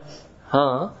جا رہا ہے.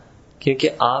 ہاں, کیونکہ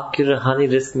آپ کی روحانی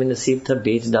رزق میں نصیب تھا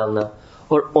بیج ڈالنا,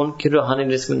 اور ان کی روحانی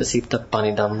رزق میں نصیب تھا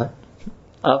پانی ڈالنا.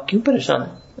 آپ کیوں پریشان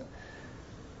ہیں؟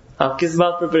 آپ کس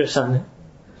بات پر پریشان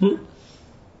ہیں؟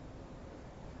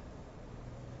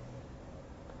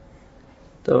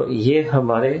 تو یہ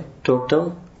ہمارے ٹوٹل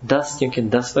 10, کیونکہ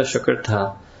 10 کا شکر تھا,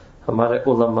 ہمارے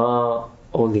علماء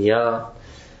اولیاء,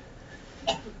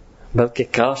 بلکہ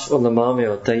کاش علماء میں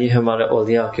ہوتا. یہ ہمارے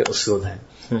اولیاء کے اصول ہیں.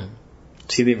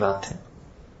 سیدھی بات ہے,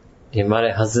 یہ ہمارے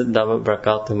حضرت دامت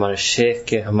برکات, ہمارے شیخ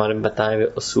کے ہمارے بتائے ہوئے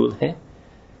اصول ہیں.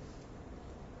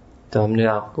 تو ہم نے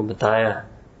آپ کو بتایا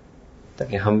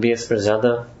تاکہ ہم بھی اس پر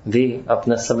زیادہ بھی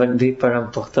اپنا سبق بھی پر ہم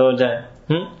پختہ ہو جائیں,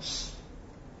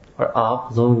 اور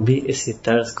آپ لوگ بھی اسی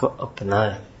طرز کو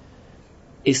اپنائیں,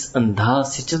 اس انداز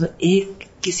سے. چلو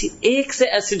کسی ایک سے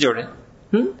ایسے جوڑیں,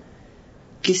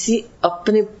 کسی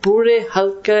اپنے پورے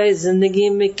حلقہ زندگی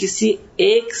میں کسی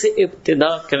ایک سے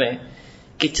ابتدا کریں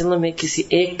کہ چلو میں کسی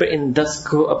ایک پر ان 10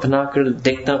 کو اپنا کر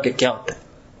دیکھتا ہوں کہ کیا ہوتا ہے.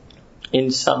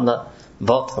 انشاءاللہ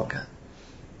بہت ہوگا.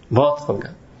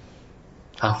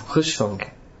 آپ خوش ہوں گے,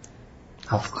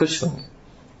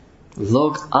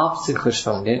 لوگ آپ سے خوش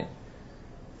ہوں گے,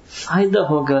 فائدہ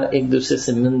ہوگا ایک دوسرے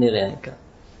سے ملنے رہنے کا.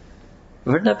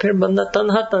 ورنہ پھر بندہ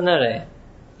تنہا رہے.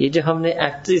 یہ جو ہم نے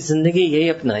ایکچولی زندگی یہی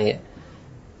اپنائی ہے,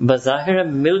 بظاہر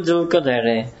ہم مل جل کر رہ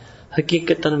رہے ہیں,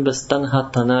 حقیقتاً بس تنہا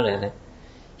رہ رہے ہیں.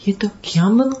 یہ تو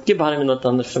قیامت کے بارے میں اللہ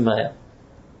تعالیٰ نے فرمایا,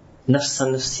 نفس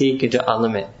نفسی کے جو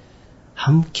عالم ہے.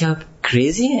 ہم کیا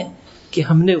کریزی ہیں کہ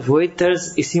ہم نے وہی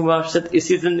طرز اسی معاشرت,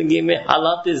 اسی زندگی میں,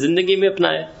 حالات زندگی میں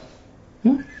اپنایا.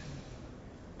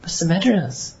 What's the matter with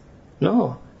us? No.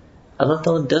 Allah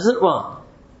Ta'ala doesn't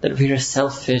want that we are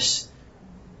selfish,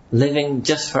 living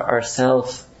just for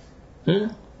ourselves,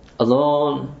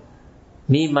 alone,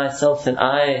 me, myself and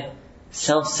I,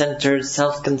 self-centered,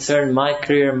 self-concerned, my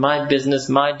career, my business,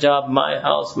 my job, my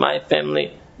house, my family.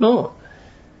 No.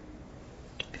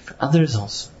 To be for others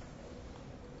also.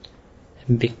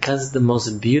 And because the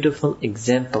most beautiful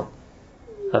example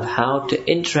of how to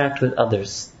interact with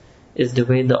others is the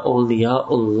way the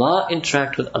awliyaullah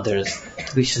interact with others,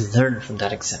 we should learn from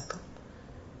that example.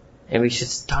 And we should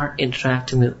start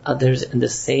interacting with others in the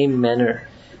same manner,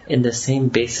 in the same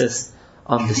basis,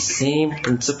 on the same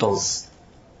principles.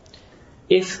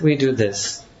 If we do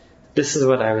this, this is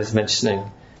what I was mentioning,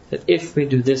 that if we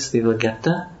do this, we will get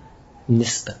the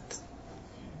nisbat.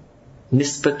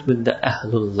 Nisbat with the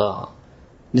ahlullah,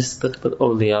 nisbat with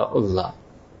awliyaullah.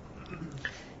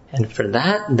 And for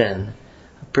that then,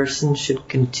 a person should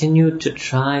continue to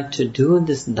try to do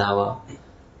this dawah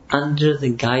under the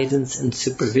guidance and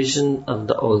supervision of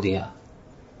the awliya.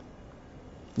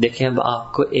 دیکھیں اب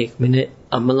آپ کو ایک میں نے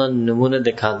عملاً نمونہ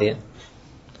دکھا دیا.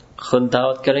 خود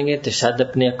دعوت کریں گے تو شاید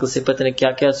اپنی عقل سے پتہ نہیں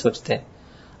کیا کیا سوچتے ہیں.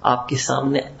 آپ کے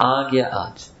سامنے آ گیا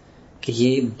آج کہ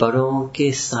یہ بڑوں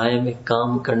کے سائے میں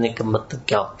کام کرنے کا مطلب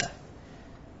کیا ہوتا ہے.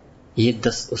 یہ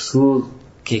 10 اصول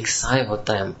کے ایک سائے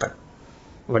ہوتا ہے ہم پر,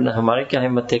 ورنہ ہماری کیا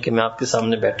ہمت ہے کہ میں آپ کے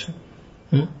سامنے بیٹھوں.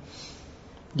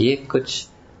 یہ کچھ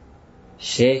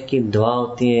شیخ کی دعا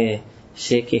ہوتی ہے,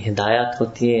 شیخ کی ہدایات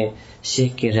ہوتی ہے,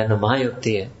 شیخ کی رہنمائی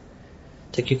ہوتی ہے.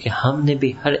 تو کیونکہ ہم نے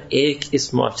بھی ہر ایک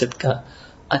اس معاشرت کا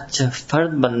اچھا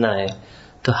فرد بننا ہے,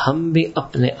 تو ہم بھی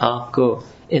اپنے آپ کو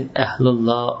ان اہل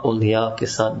اللہ اولیاء کے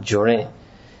ساتھ جوڑیں,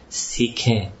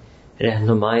 سیکھیں,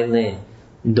 رہنمائی لیں,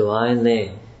 دعائیں لیں.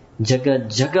 جگہ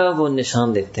جگہ وہ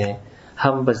نشان دیتے ہیں,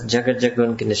 ہم بس جگہ جگہ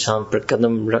ان کے نشان پر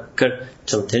قدم رکھ کر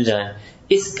چلتے جائیں.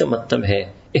 اس کا مطلب ہے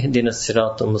اہدنا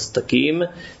الصراط المستقیم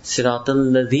صراط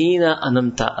الذین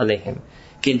انعمت علیہم,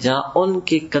 کہ جہاں ان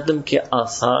کے قدم کے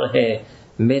آثار ہے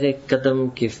میرے قدم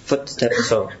کے فٹ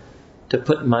سٹیپس ہو, to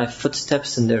put my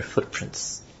footsteps in their footprints.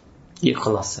 یہ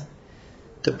خلاصہ,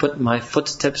 to put my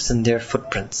footsteps in their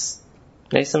footprints.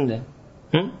 نہیں سمجھے؟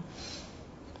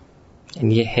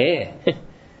 یہ ہے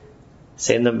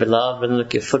سیدنا بلال بن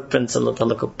کے فٹ پرنٹس اللہ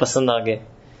تعالیٰ کو پسند آ گئے.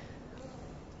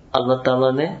 اللہ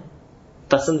تعالیٰ نے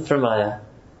پسند فرمایا.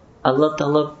 Allah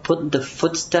Ta'ala put the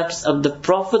footsteps of the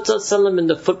Prophet ﷺ in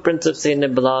the footprints of Sayyidina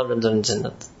Bilal in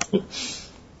Jannat.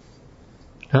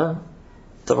 Huh?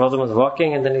 The Prophet was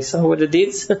walking and then he saw what are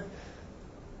these?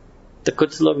 تو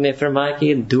کچھ لوگ نے فرمایا کہ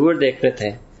یہ دور دیکھ رہے تھے.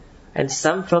 And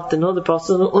some thought to know the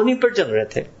Prophet انہی پر چل رہے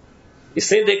تھے.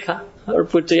 اس نے دیکھا اور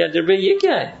پوچھا یا جبریل یہ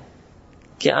کیا ہے؟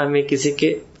 کیا میں کسی کے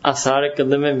آثار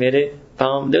قدم میں میرے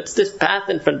پاؤں, that's this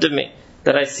path in front of me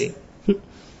that I see.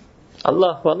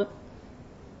 اللہ والا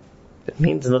It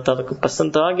means اللہ تعالیٰ کو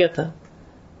پسند تو آ گیا تھا.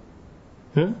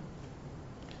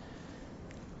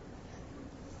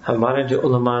 ہمارے جو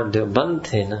علماء دیوبند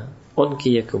تھے نا, ان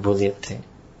کی یہ قبولیت تھی.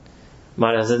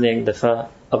 ہمارے حضرت نے ایک دفعہ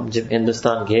اب جب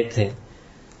ہندوستان گئے تھے,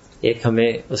 ایک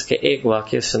ہمیں اس کے ایک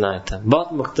واقعہ سنایا تھا.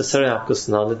 بہت مختصر ہے, آپ کو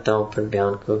سنا دیتا ہوں, پھر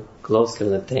بیان کو کلوز کر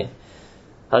لیتے ہیں.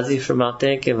 حضرت فرماتے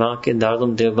ہیں کہ وہاں کے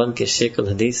دارالعلوم دیوبند کے شیخ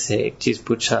الحدیث سے ایک چیز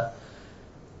پوچھا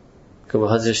کہ وہ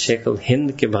حضرت شیخ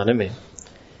الہند کے بارے میں,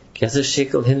 کہ حضرت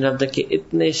شیخ الہند رحمۃ اللہ کے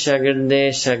اتنے شاگرد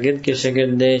ہیں, شاگرد کے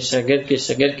شاگرد ہیں, شاگرد کے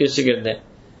شاگرد کے شاگرد ہیں,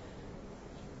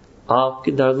 آپ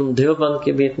کے دارالعلوم دیوبند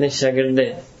کے بھی اتنے شاگرد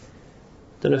ہیں.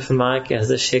 تو نے فرمایا کہ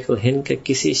حضرت شیخ الہند کے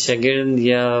کسی شاگرد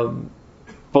یا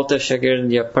پوتا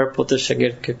شاگرد یا پر پوتا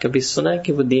شاگرد کا کبھی سنا ہے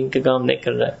کہ وہ دین کا کام نہیں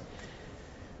کر رہا ہے؟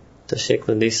 تو شیخ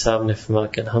الحدیث صاحب نے فرمایا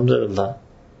کہ الحمدللہ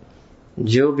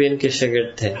جو بھی ان کے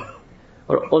شاگرد تھے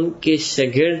اور ان کے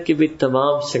شاگرد کے بھی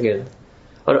تمام شاگرد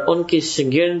اور ان کے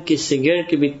شاگرد کے شاگرد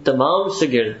کے بھی تمام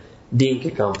شاگرد دین کے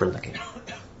کام پر لگے.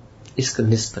 اس کو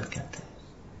نسبت کہتے ہیں,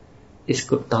 اس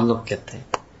کو تعلق کہتے ہیں.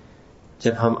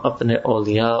 جب ہم اپنے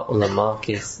اولیاء علماء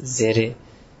کے زیر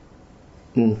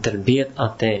تربیت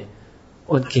آتے ہیں,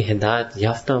 ان کی ہدایت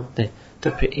یافتہ ہوتے ہیں, تو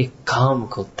پھر ایک کام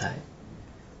کھلتا ہے.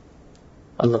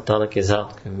 اللہ تعالیٰ کی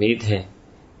ذات کی امید ہے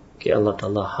کہ اللہ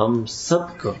تعالیٰ ہم سب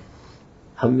کو,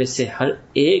 ہم میں سے ہر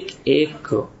ایک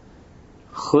کو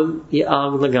خود یہ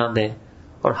آگ لگا دیں,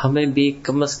 اور ہمیں بھی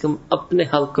کم از کم اپنے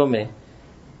حلقوں میں,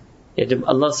 یا جب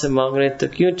اللہ سے مانگ رہے تو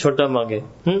کیوں چھوٹا مانگے,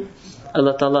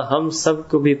 اللہ تعالیٰ ہم سب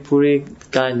کو بھی پوری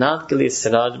کائنات کے لیے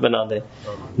سراج بنا دے,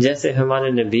 جیسے ہمارے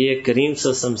نبی کریم صلی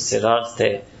اللہ علیہ وسلم سراج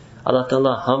تھے. اللہ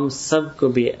تعالیٰ ہم سب کو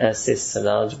بھی ایسے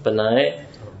سراج بنائے.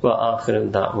 وآخر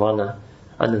دعوانا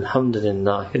ان الحمد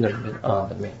للہ رب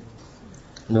العالمین.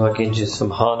 نواکی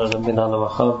سبحان ربنا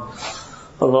وبحمدہ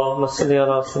اللهم صل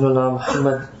على سيدنا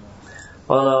محمد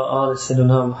وعلى آل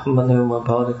سيدنا محمد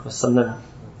وبارك وسلم.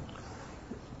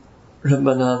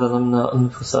 ربنا ظلمنا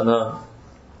أنفسنا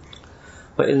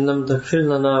وإن لم تغفر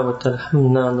لنا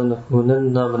وترحمنا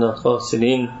لنكونن من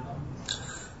الخاسرين.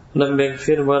 رب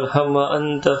اغفر وارحم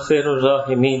وأنت خير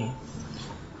الراحمين.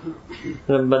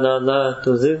 ربنا لا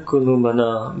تزغ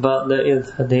قلوبنا بعد إذ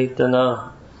هديتنا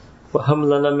وهب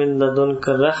لنا من لدنك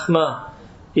رحمة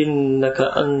انک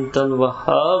انت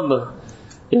الوہاب.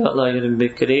 یا اللہ یا رب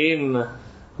کریم,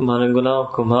 ہمارے گناہوں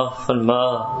کو معاف فرما,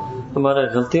 ہمارے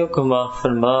غلطیوں کو معاف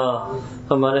فرما,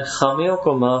 ہمارے خامیوں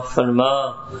کو معاف فرما,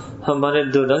 ہمارے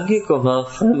دو رنگی کو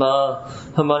معاف فرما,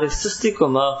 ہماری سستی کو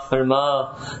معاف فرما,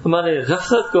 ہمارے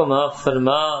غفلت کو معاف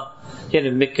فرما. یا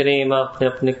رب کریم, آپ نے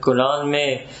اپنے قرآن میں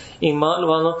ایمان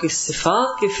والوں کی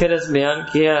صفات کی فہرست بیان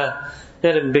کیا.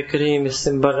 یا رب کریم, اس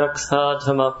سے برعکس آج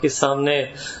ہم آپ کے سامنے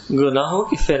گناہوں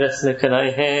کی فہرست لے کر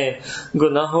آئے ہیں,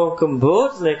 گناہوں کو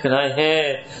بوجھ لے کر آئے ہیں.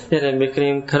 یا رب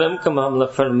کریم, کرم کا معاملہ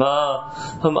فرما.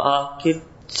 ہم آپ کی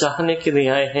چاہنے کے لیے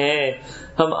آئے ہیں,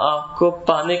 ہم آپ کو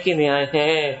پانے کے لیے آئے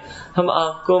ہیں, ہم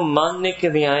آپ کو ماننے کے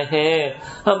لیے آئے ہیں,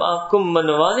 ہم آپ کو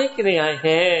منوانے کے لیے آئے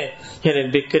ہیں. یا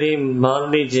رب کریم, مان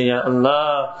لیجیے یا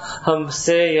اللہ ہم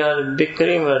سے. یا رب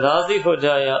کریم, راضی ہو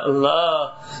جائے یا اللہ.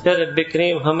 یا رب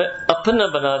کریم, ہمیں اپنا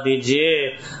بنا دیجیے,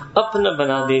 اپنا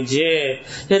بنا دیجیے.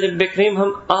 یا رب کریم,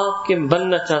 ہم آپ کے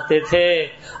بننا چاہتے تھے,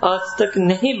 آج تک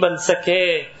نہیں بن سکے.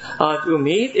 آج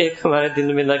امید ایک ہمارے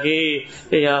دل میں لگی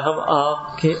کہ یا ہم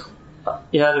آپ کے,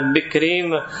 یا رب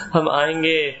کریم ہم آئیں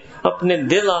گے, اپنے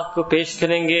دل آپ کو پیش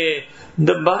کریں گے,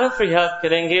 دوبارہ فریاد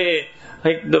کریں گے,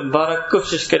 ایک دوبارہ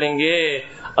کوشش کریں گے.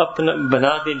 اپنا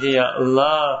بنا دیجیے یا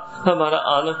اللہ. ہمارا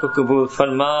آنا کو قبول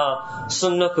فرما,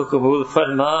 سننا کو قبول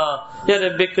فرما. یا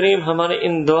رب کریم, ہمارے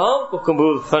ان دعاؤں کو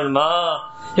قبول فرما.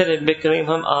 یا رب کریم,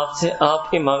 ہم آپ سے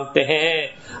آپ ہی مانگتے ہیں,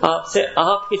 آپ سے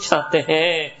آپ ہی چاہتے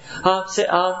ہیں, آپ سے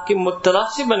آپ کی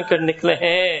متلاشی بن کر نکلے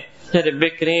ہیں. یا رب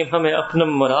کریم, ہمیں اپنا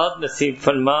مراد نصیب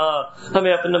فرما,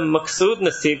 ہمیں اپنا مقصود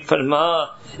نصیب فرما.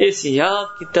 اس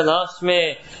یاد کی تلاش میں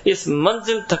اس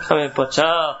منزل تک ہمیں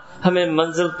پہنچا, ہمیں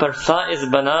منزل پر فائز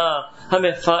بنا,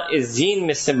 ہمیں فائزین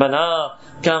میں سے بنا,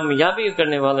 کامیابی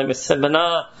کرنے والے میں سے بنا,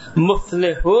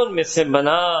 مفلحون میں سے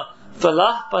بنا,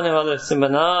 فلاح پانے والے سے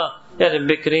بنا. یا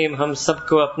رب کریم ہم سب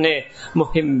کو اپنے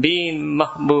محبین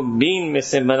محبوبین میں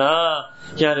سے بنا.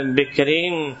 یا رب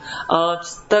کریم آج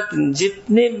تک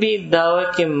جتنے بھی دعوے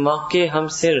کے موقع ہم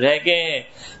سے رہ گئے ہیں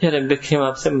یا رب کریم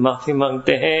آپ سے معافی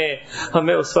مانگتے ہیں.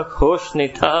 ہمیں اس وقت ہوش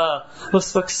نہیں تھا,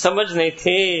 اس وقت سمجھ نہیں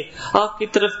تھی, آپ کی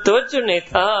طرف توجہ نہیں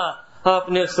تھا. آپ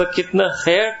نے اس وقت کتنا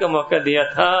خیر کا موقع دیا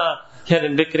تھا. یا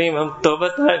رب کریم ہم توبہ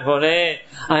طائب ہو رہے ہیں,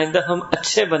 آئندہ ہم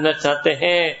اچھے بننا چاہتے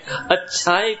ہیں,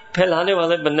 اچھائی پھیلانے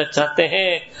والے بننا چاہتے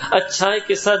ہیں, اچھائی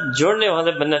کے ساتھ جوڑنے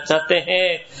والے بننا چاہتے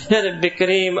ہیں. یا رب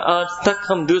کریم آج تک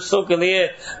ہم دوسروں کے لیے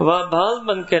وابال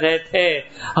بن کے رہے تھے,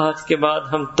 آج کے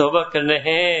بعد ہم توبہ کر رہے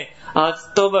ہیں, آج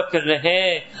توبہ کر رہے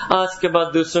ہیں. آج کے بعد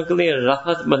دوسروں کے لیے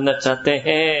راحت بننا چاہتے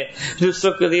ہیں,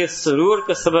 دوسروں کے لیے سرور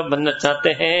کا سبب بننا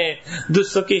چاہتے ہیں,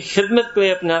 دوسروں کی خدمت کے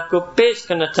لیے اپنے آپ کو پیش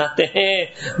کرنا چاہتے ہیں,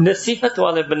 نصیحت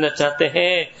والے بننا چاہتے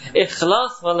ہیں,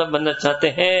 اخلاص والا بننا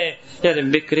چاہتے ہیں. یا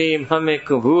رب کریم ہمیں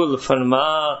قبول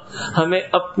فرما, ہمیں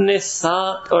اپنے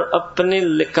ساتھ اور اپنے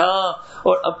لقاء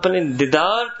اور اپنے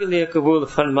دیدار کے لیے قبول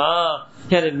فرما.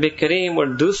 یا رب کریم اور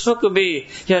دوسروں کو بھی,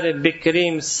 یا رب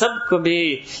کریم سب کو بھی,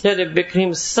 یا رب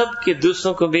کریم سب کے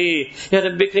دوسروں کو بھی, یا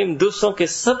رب کریم دوسروں کے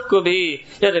سب کو بھی,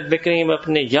 یا رب کریم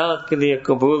اپنے یاد کے لیے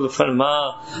قبول فرما.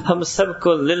 ہم سب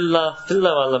کو للہ فی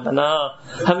اللہ والا بنا,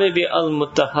 ہمیں بھی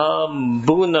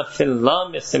المتحابون فی اللہ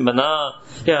میں سے بنا.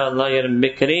 یا اللہ یا رب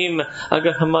کریم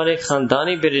اگر ہمارے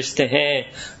خاندانی بھی رشتے ہیں,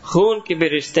 خون کے بھی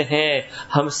رشتے ہیں,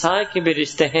 ہمسائے کے بھی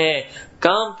رشتے ہیں,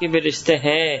 کام کے بھی رشتے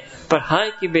ہیں,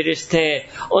 پڑھائی کے بھی رشتے ہیں,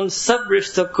 ان سب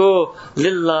رشتوں کو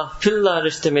للہ فی اللہ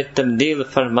رشتے میں تبدیل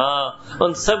فرما.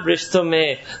 ان سب رشتوں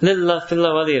میں للہ فی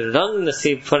اللہ والی رنگ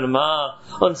نصیب فرما.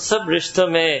 ان سب رشتوں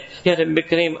میں یا رب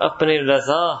کریم اپنی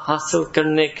رضا حاصل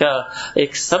کرنے کا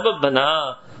ایک سبب بنا.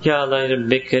 یا اللہ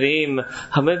رب کریم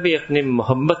ہمیں بھی اپنی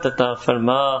محبت عطا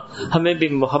فرما, ہمیں بھی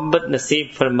محبت نصیب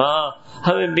فرما,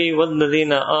 ہمیں بھی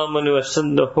والذین آمنوا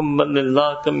اشد حبا للہ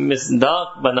کا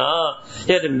مصداق بنا.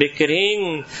 یا رب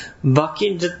کریم باقی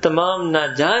جو تمام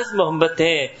ناجائز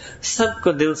محبتیں سب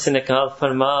کو دل سے نکال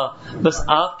فرما, بس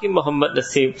آپ کی محبت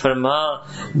نصیب فرما.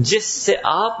 جس سے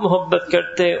آپ محبت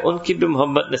کرتے ہیں ان کی بھی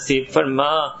محبت نصیب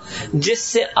فرما. جس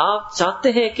سے آپ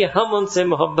چاہتے ہیں کہ ہم ان سے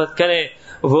محبت کریں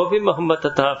وہ بھی محبت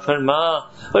عطا فرما.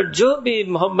 اور جو بھی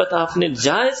محبت آپ نے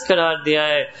جائز قرار دیا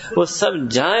ہے وہ سب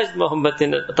جائز محبت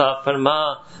عطا فرما.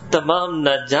 تمام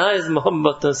ناجائز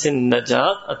محبتوں سے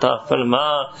نجات عطا فرما,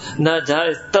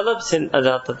 ناجائز طلب سے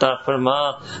نجات عطا فرما,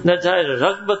 ناجائز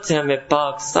رغبت سے ہمیں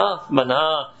پاک صاف بنا.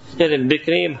 یا رب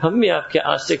کریم ہم بھی آپ کے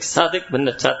عاشق صادق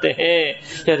بننا چاہتے ہیں,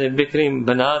 یا رب کریم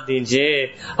بنا دیجئے.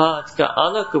 آج کا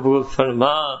آنا قبول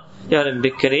فرما. یا رب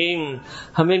کریم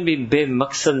ہمیں بھی بے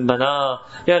مقصد بنا,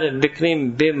 یا رب کریم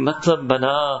بے مطلب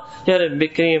بنا, یا رب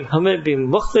کریم ہمیں بھی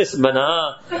مخلص بنا,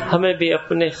 ہمیں بھی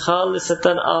اپنے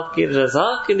خالصتاً آپ کی رضا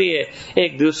کے لیے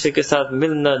ایک دوسرے کے ساتھ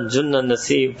ملنا جلنا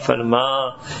نصیب فرما.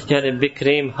 یا رب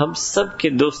کریم ہم سب کے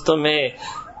دوستوں میں,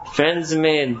 فرینڈز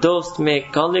میں, دوست میں,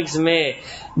 کالگز میں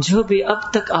جو بھی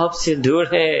اب تک آپ سے دور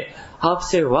ہے, آپ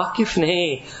سے واقف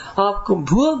نہیں, آپ کو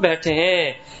بھول بیٹھے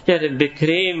ہیں, یا رب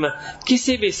کریم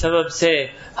کسی بھی سبب سے,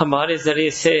 ہمارے ذریعے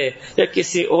سے یا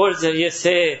کسی اور ذریعے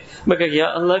سے, مگر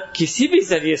یا اللہ کسی بھی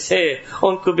ذریعے سے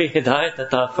ان کو بھی ہدایت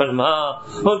عطا فرما,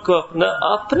 ان کو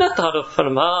اپنا تعارف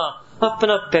فرما,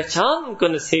 اپنا پہچان ان کو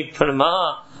نصیب فرما,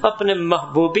 اپنے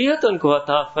محبوبیت ان کو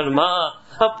عطا فرما,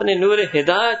 اپنے نور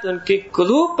ہدایت ان کی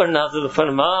قلوب پر نازل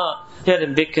فرما. یا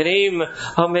رب کریم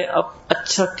ہمیں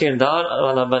اچھا کردار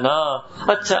والا بنا,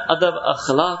 اچھا ادب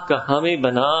اخلاق کا حامی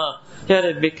بنا. یا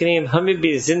رب کریم ہمیں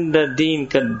بھی زندہ دین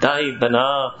کا دائی بنا,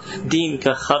 دین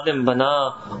کا خادم بنا,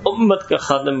 امت کا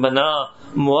خادم بنا,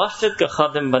 معاشرت کا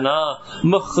خادم بنا,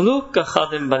 مخلوق کا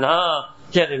خادم بنا.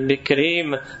 یا رب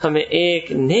کریم ہمیں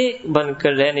ایک نیک بن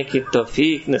کر رہنے کی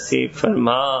توفیق نصیب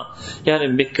فرما. یا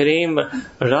رب کریم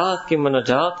رات کی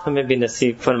مناجات ہمیں بھی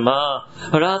نصیب فرما,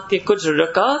 رات کی کچھ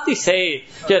رکعات ہی صحیح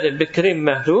یا رب کریم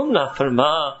محروم نہ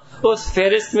فرما. اس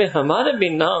فہرست میں ہمارے بھی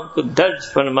نام کو درج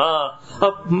فرما,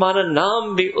 اب ہمارا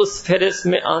نام بھی اس فہرست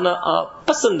میں آنا آپ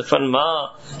پسند فرما.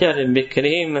 یا رب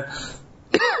کریم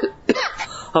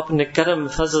اپنے کرم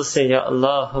فضل سے یا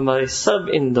اللہ ہماری سب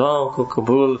ان دعاؤں کو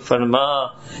قبول فرما.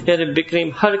 یا رب کریم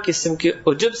ہر قسم کے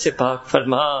عجب سے پاک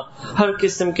فرما, ہر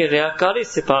قسم کے ریاکاری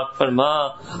سے پاک فرما,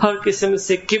 ہر قسم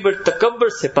سے کبر تکبر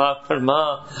سے پاک فرما,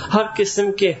 ہر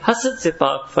قسم کے حسد سے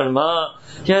پاک فرما.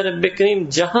 یا رب کریم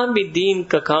جہاں بھی دین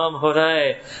کا کام ہو رہا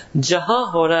ہے, جہاں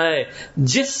ہو رہا ہے,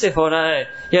 جس سے ہو رہا ہے,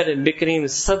 یا رب کریم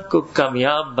سب کو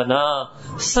کامیاب بنا,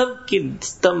 سب کی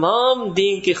تمام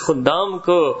دین کے خدام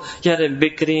کو یا رب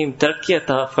بکریم ترقی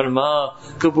عطا فرما،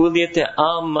 قبولیت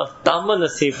عام تامہ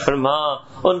نصیب فرما،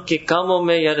 ان کے کاموں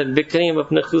میں یا رب کریم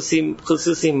اپنے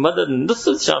خصوصی مدد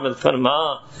نصرت شامل فرما،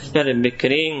 یا رب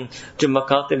کریم جو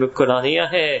مکاتب قرآنیہ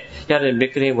ہے یا رب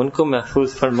کریم ان کو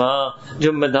محفوظ فرما،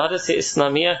 جو مدارس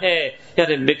اسلامیہ ہے یا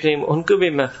رب کریم ان کو بھی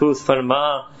محفوظ فرما،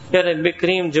 یا رب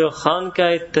کریم جو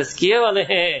خانقاہ تزکیہ والے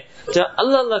ہیں جہاں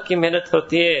اللہ اللہ کی محنت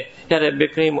ہوتی ہے یا رب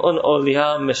کریم ان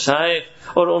اولیاء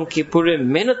مشائخ اور ان کی پورے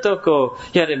محنتوں کو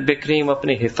یا رب کریم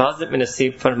اپنی حفاظت میں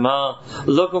نصیب فرما،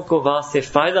 لوگوں کو وہاں سے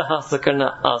فائدہ حاصل کرنا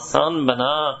آسان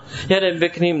بنا، یا رب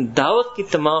کریم دعوت کی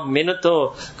تمام محنتوں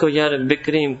کو یا رب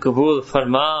کریم قبول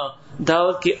فرما،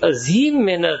 دعوت کی عظیم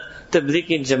محنت،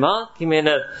 تبلیغی جماعت کی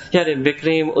محنت یا رب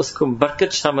کریم اس کو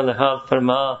برکت شامل حال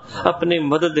فرما، اپنی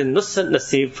مدد نصرت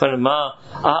نصیب فرما،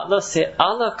 اعلیٰ سے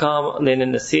اعلیٰ کام لینے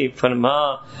نصیب فرما،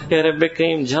 یا رب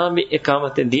کریم جہاں بھی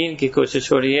اقامت دین کی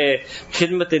کوشش ہو رہی ہے،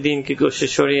 خدمت دین کی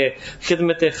کوشش ہو رہی ہے،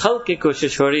 خدمت خلق کی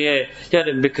کوشش ہو رہی ہے، یا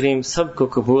رب کریم سب کو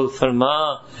قبول فرما،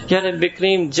 یا رب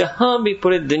کریم جہاں بھی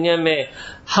پوری دنیا میں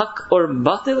حق اور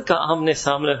باطل کا آمنے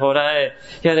سامنے ہو رہا ہے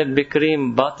یا رب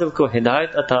کریم باطل کو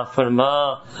ہدایت عطا فرما،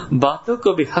 باطل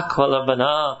کو بھی حق والا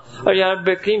بنا، اور یا رب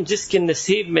کریم جس کے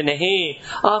نصیب میں نہیں،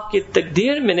 آپ کی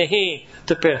تقدیر میں نہیں،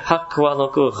 تو پھر حق والوں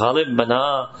کو غالب بنا،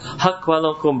 حق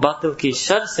والوں کو باطل کی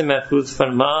شر سے محفوظ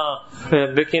فرما،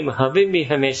 رب کریم ہمیں بھی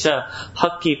ہمیشہ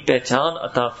حق کی پہچان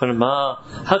عطا فرما،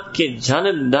 حق کی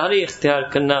جانبداری اختیار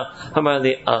کرنا ہمارے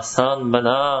لیے آسان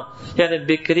بنا، یا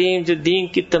رب کریم جو دین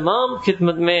کی تمام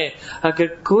خدمت میں اگر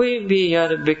کوئی بھی یا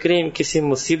رب کریم کسی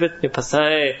مصیبت میں پھنسا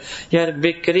ہے، یا رب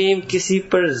کریم کسی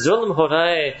پر ظلم ہو رہا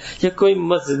ہے یا کوئی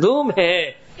مظلوم ہے،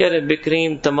 یا رب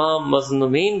کریم تمام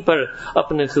مظلومین پر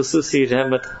اپنے خصوصی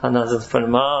رحمت نازل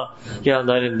فرما، یا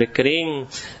اللہ رب کریم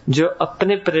جو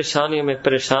اپنے پریشانیوں میں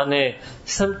پریشان ہے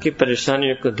سب کی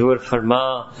پریشانیوں کو دور فرما،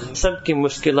 سب کی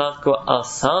مشکلات کو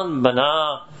آسان بنا،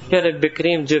 یا رب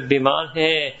کریم جو بیمار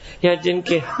ہیں یا جن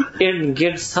کے ارد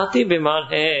گرد ساتھی بیمار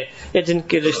ہیں یا جن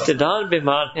کے رشتہ دار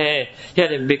بیمار ہیں، یا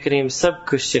رب کریم سب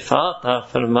کو شفا عطا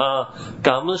فرما،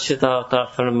 کامل شفا عطا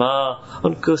فرما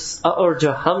ان کو، اور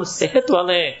جو ہم صحت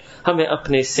والے ہیں ہمیں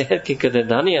اپنی صحت کی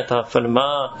قدردانی عطا فرما،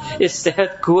 اس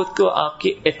صحت قوت کو آپ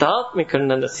کی اطاعت میں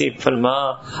کرنا نصیب فرما،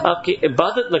 آپ کی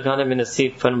عبادت لگانے میں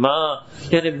نصیب فرما،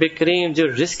 یا رب کریم جو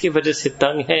رزق کی وجہ سے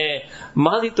تنگ ہے،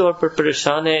 مالی طور پر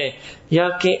پریشان ہے یا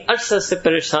کہ عرصہ سے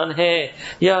پریشان ہے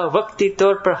یا وقتی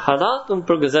طور پر حالات ان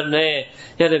پر گزر رہے ہیں،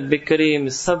 یا رب کریم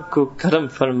سب کو کرم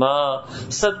فرما،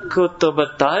 سب کو توبہ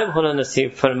طائب ہونا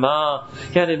نصیب فرما،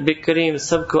 یا رب کریم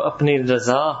سب کو اپنی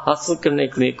رضا حاصل کرنے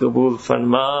کے لیے قبول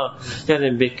فرما، یا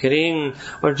رب کریم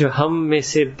اور جو ہم میں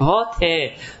سے بہت ہیں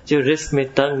جو رزق میں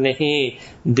تنگ نہیں،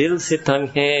 دل سے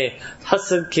تنگ ہے،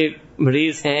 حسد کے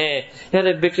مریض ہیں، یا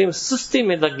رب کریم سستی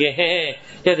میں لگے ہیں،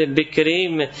 یا رب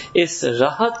کریم اس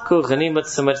راحت کو غنیمت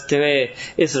سمجھتے ہوئے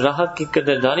اس راحت کی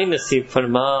قدردانی نصیب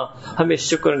فرما، ہمیں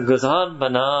شکر گزار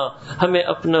بنا، ہمیں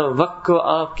اپنا وقت کو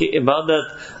آپ کی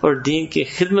عبادت اور دین کی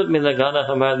خدمت میں لگانا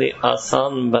ہمارے لیے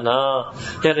آسان بنا،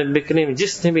 یا رب کریم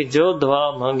جس نے بھی جو دعا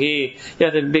مانگی، یا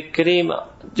رب کریم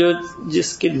جو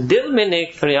جس کے دل میں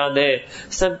نیک فریاد ہے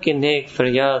سب کی نیک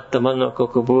فریاد تمنا کو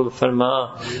قبول فرما،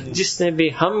 جس نے بھی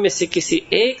ہم میں سے کسی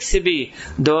ایک سے بھی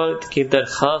دعا کی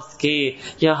درخواست کی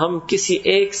یا ہم کسی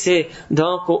ایک سے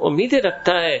دعا کو امیدیں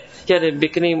رکھتا ہے، یا رب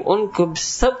کریم ان کو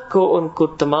سب کو ان کو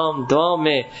تمام دعاؤں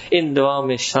میں ان دعاؤں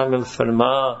میں شامل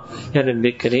فرما، یا رب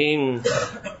کریم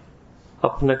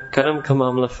اپنا کرم کا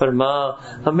معاملہ فرما،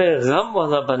 ہمیں غم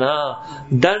والا بنا،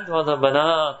 درد والا بنا،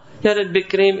 یا رب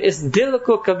کریم اس دل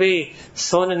کو کبھی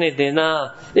سونے نہیں دینا،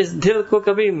 اس دل کو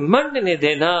کبھی مرنے نہیں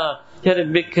دینا، یا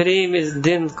رب کریم اس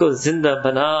دن کو زندہ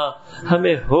بنا،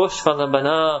 ہمیں ہوش والا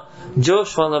بنا،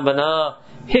 جوش والا بنا،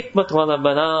 حکمت والا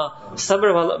بنا، صبر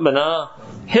والا بنا،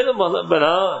 حلم والا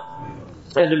بنا،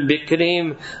 رب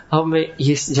کریم ہمیں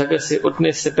اس جگہ سے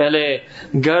اٹھنے سے پہلے،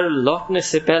 گھر لوٹنے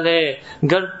سے پہلے،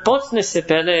 گھر پہنچنے سے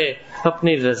پہلے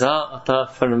اپنی رضا عطا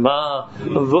فرما،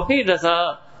 وہی رضا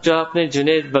جو آپ نے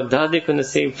جنید بغدادی کو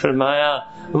نصیب فرمایا،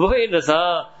 وہی رضا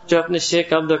جو اپنے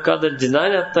شیخ عبد القادر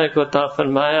جیلانی کو عطا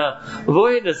فرمایا،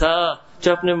 وہی رضا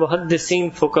جو اپنے محدثین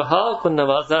فقہا کو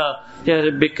نوازا، یا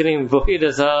رب کریم وہی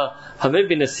رضا ہمیں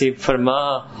بھی نصیب فرما،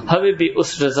 ہمیں بھی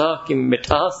اس رضا کی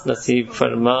مٹھاس نصیب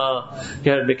فرما،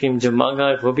 یا رب کریم جو مانگا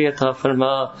ہے وہ بھی عطا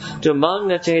فرما، جو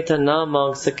مانگنا چاہیے تھا نہ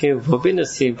مانگ سکے وہ بھی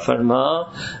نصیب فرما،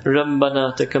 ربنا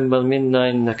تقبل منا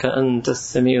انک انت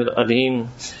السمیع العلیم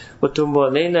وتب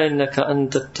علینا انک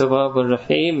انت التواب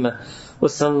الرحیم،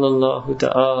 وصلی اللہ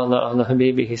تعالی علی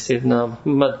حبیبہ سیدنا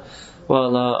محمد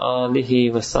وعلی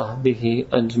آلہ وصحبہ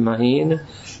اجمعین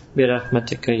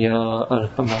برحمتک یا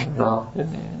ارحم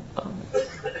الراحمین، آمین۔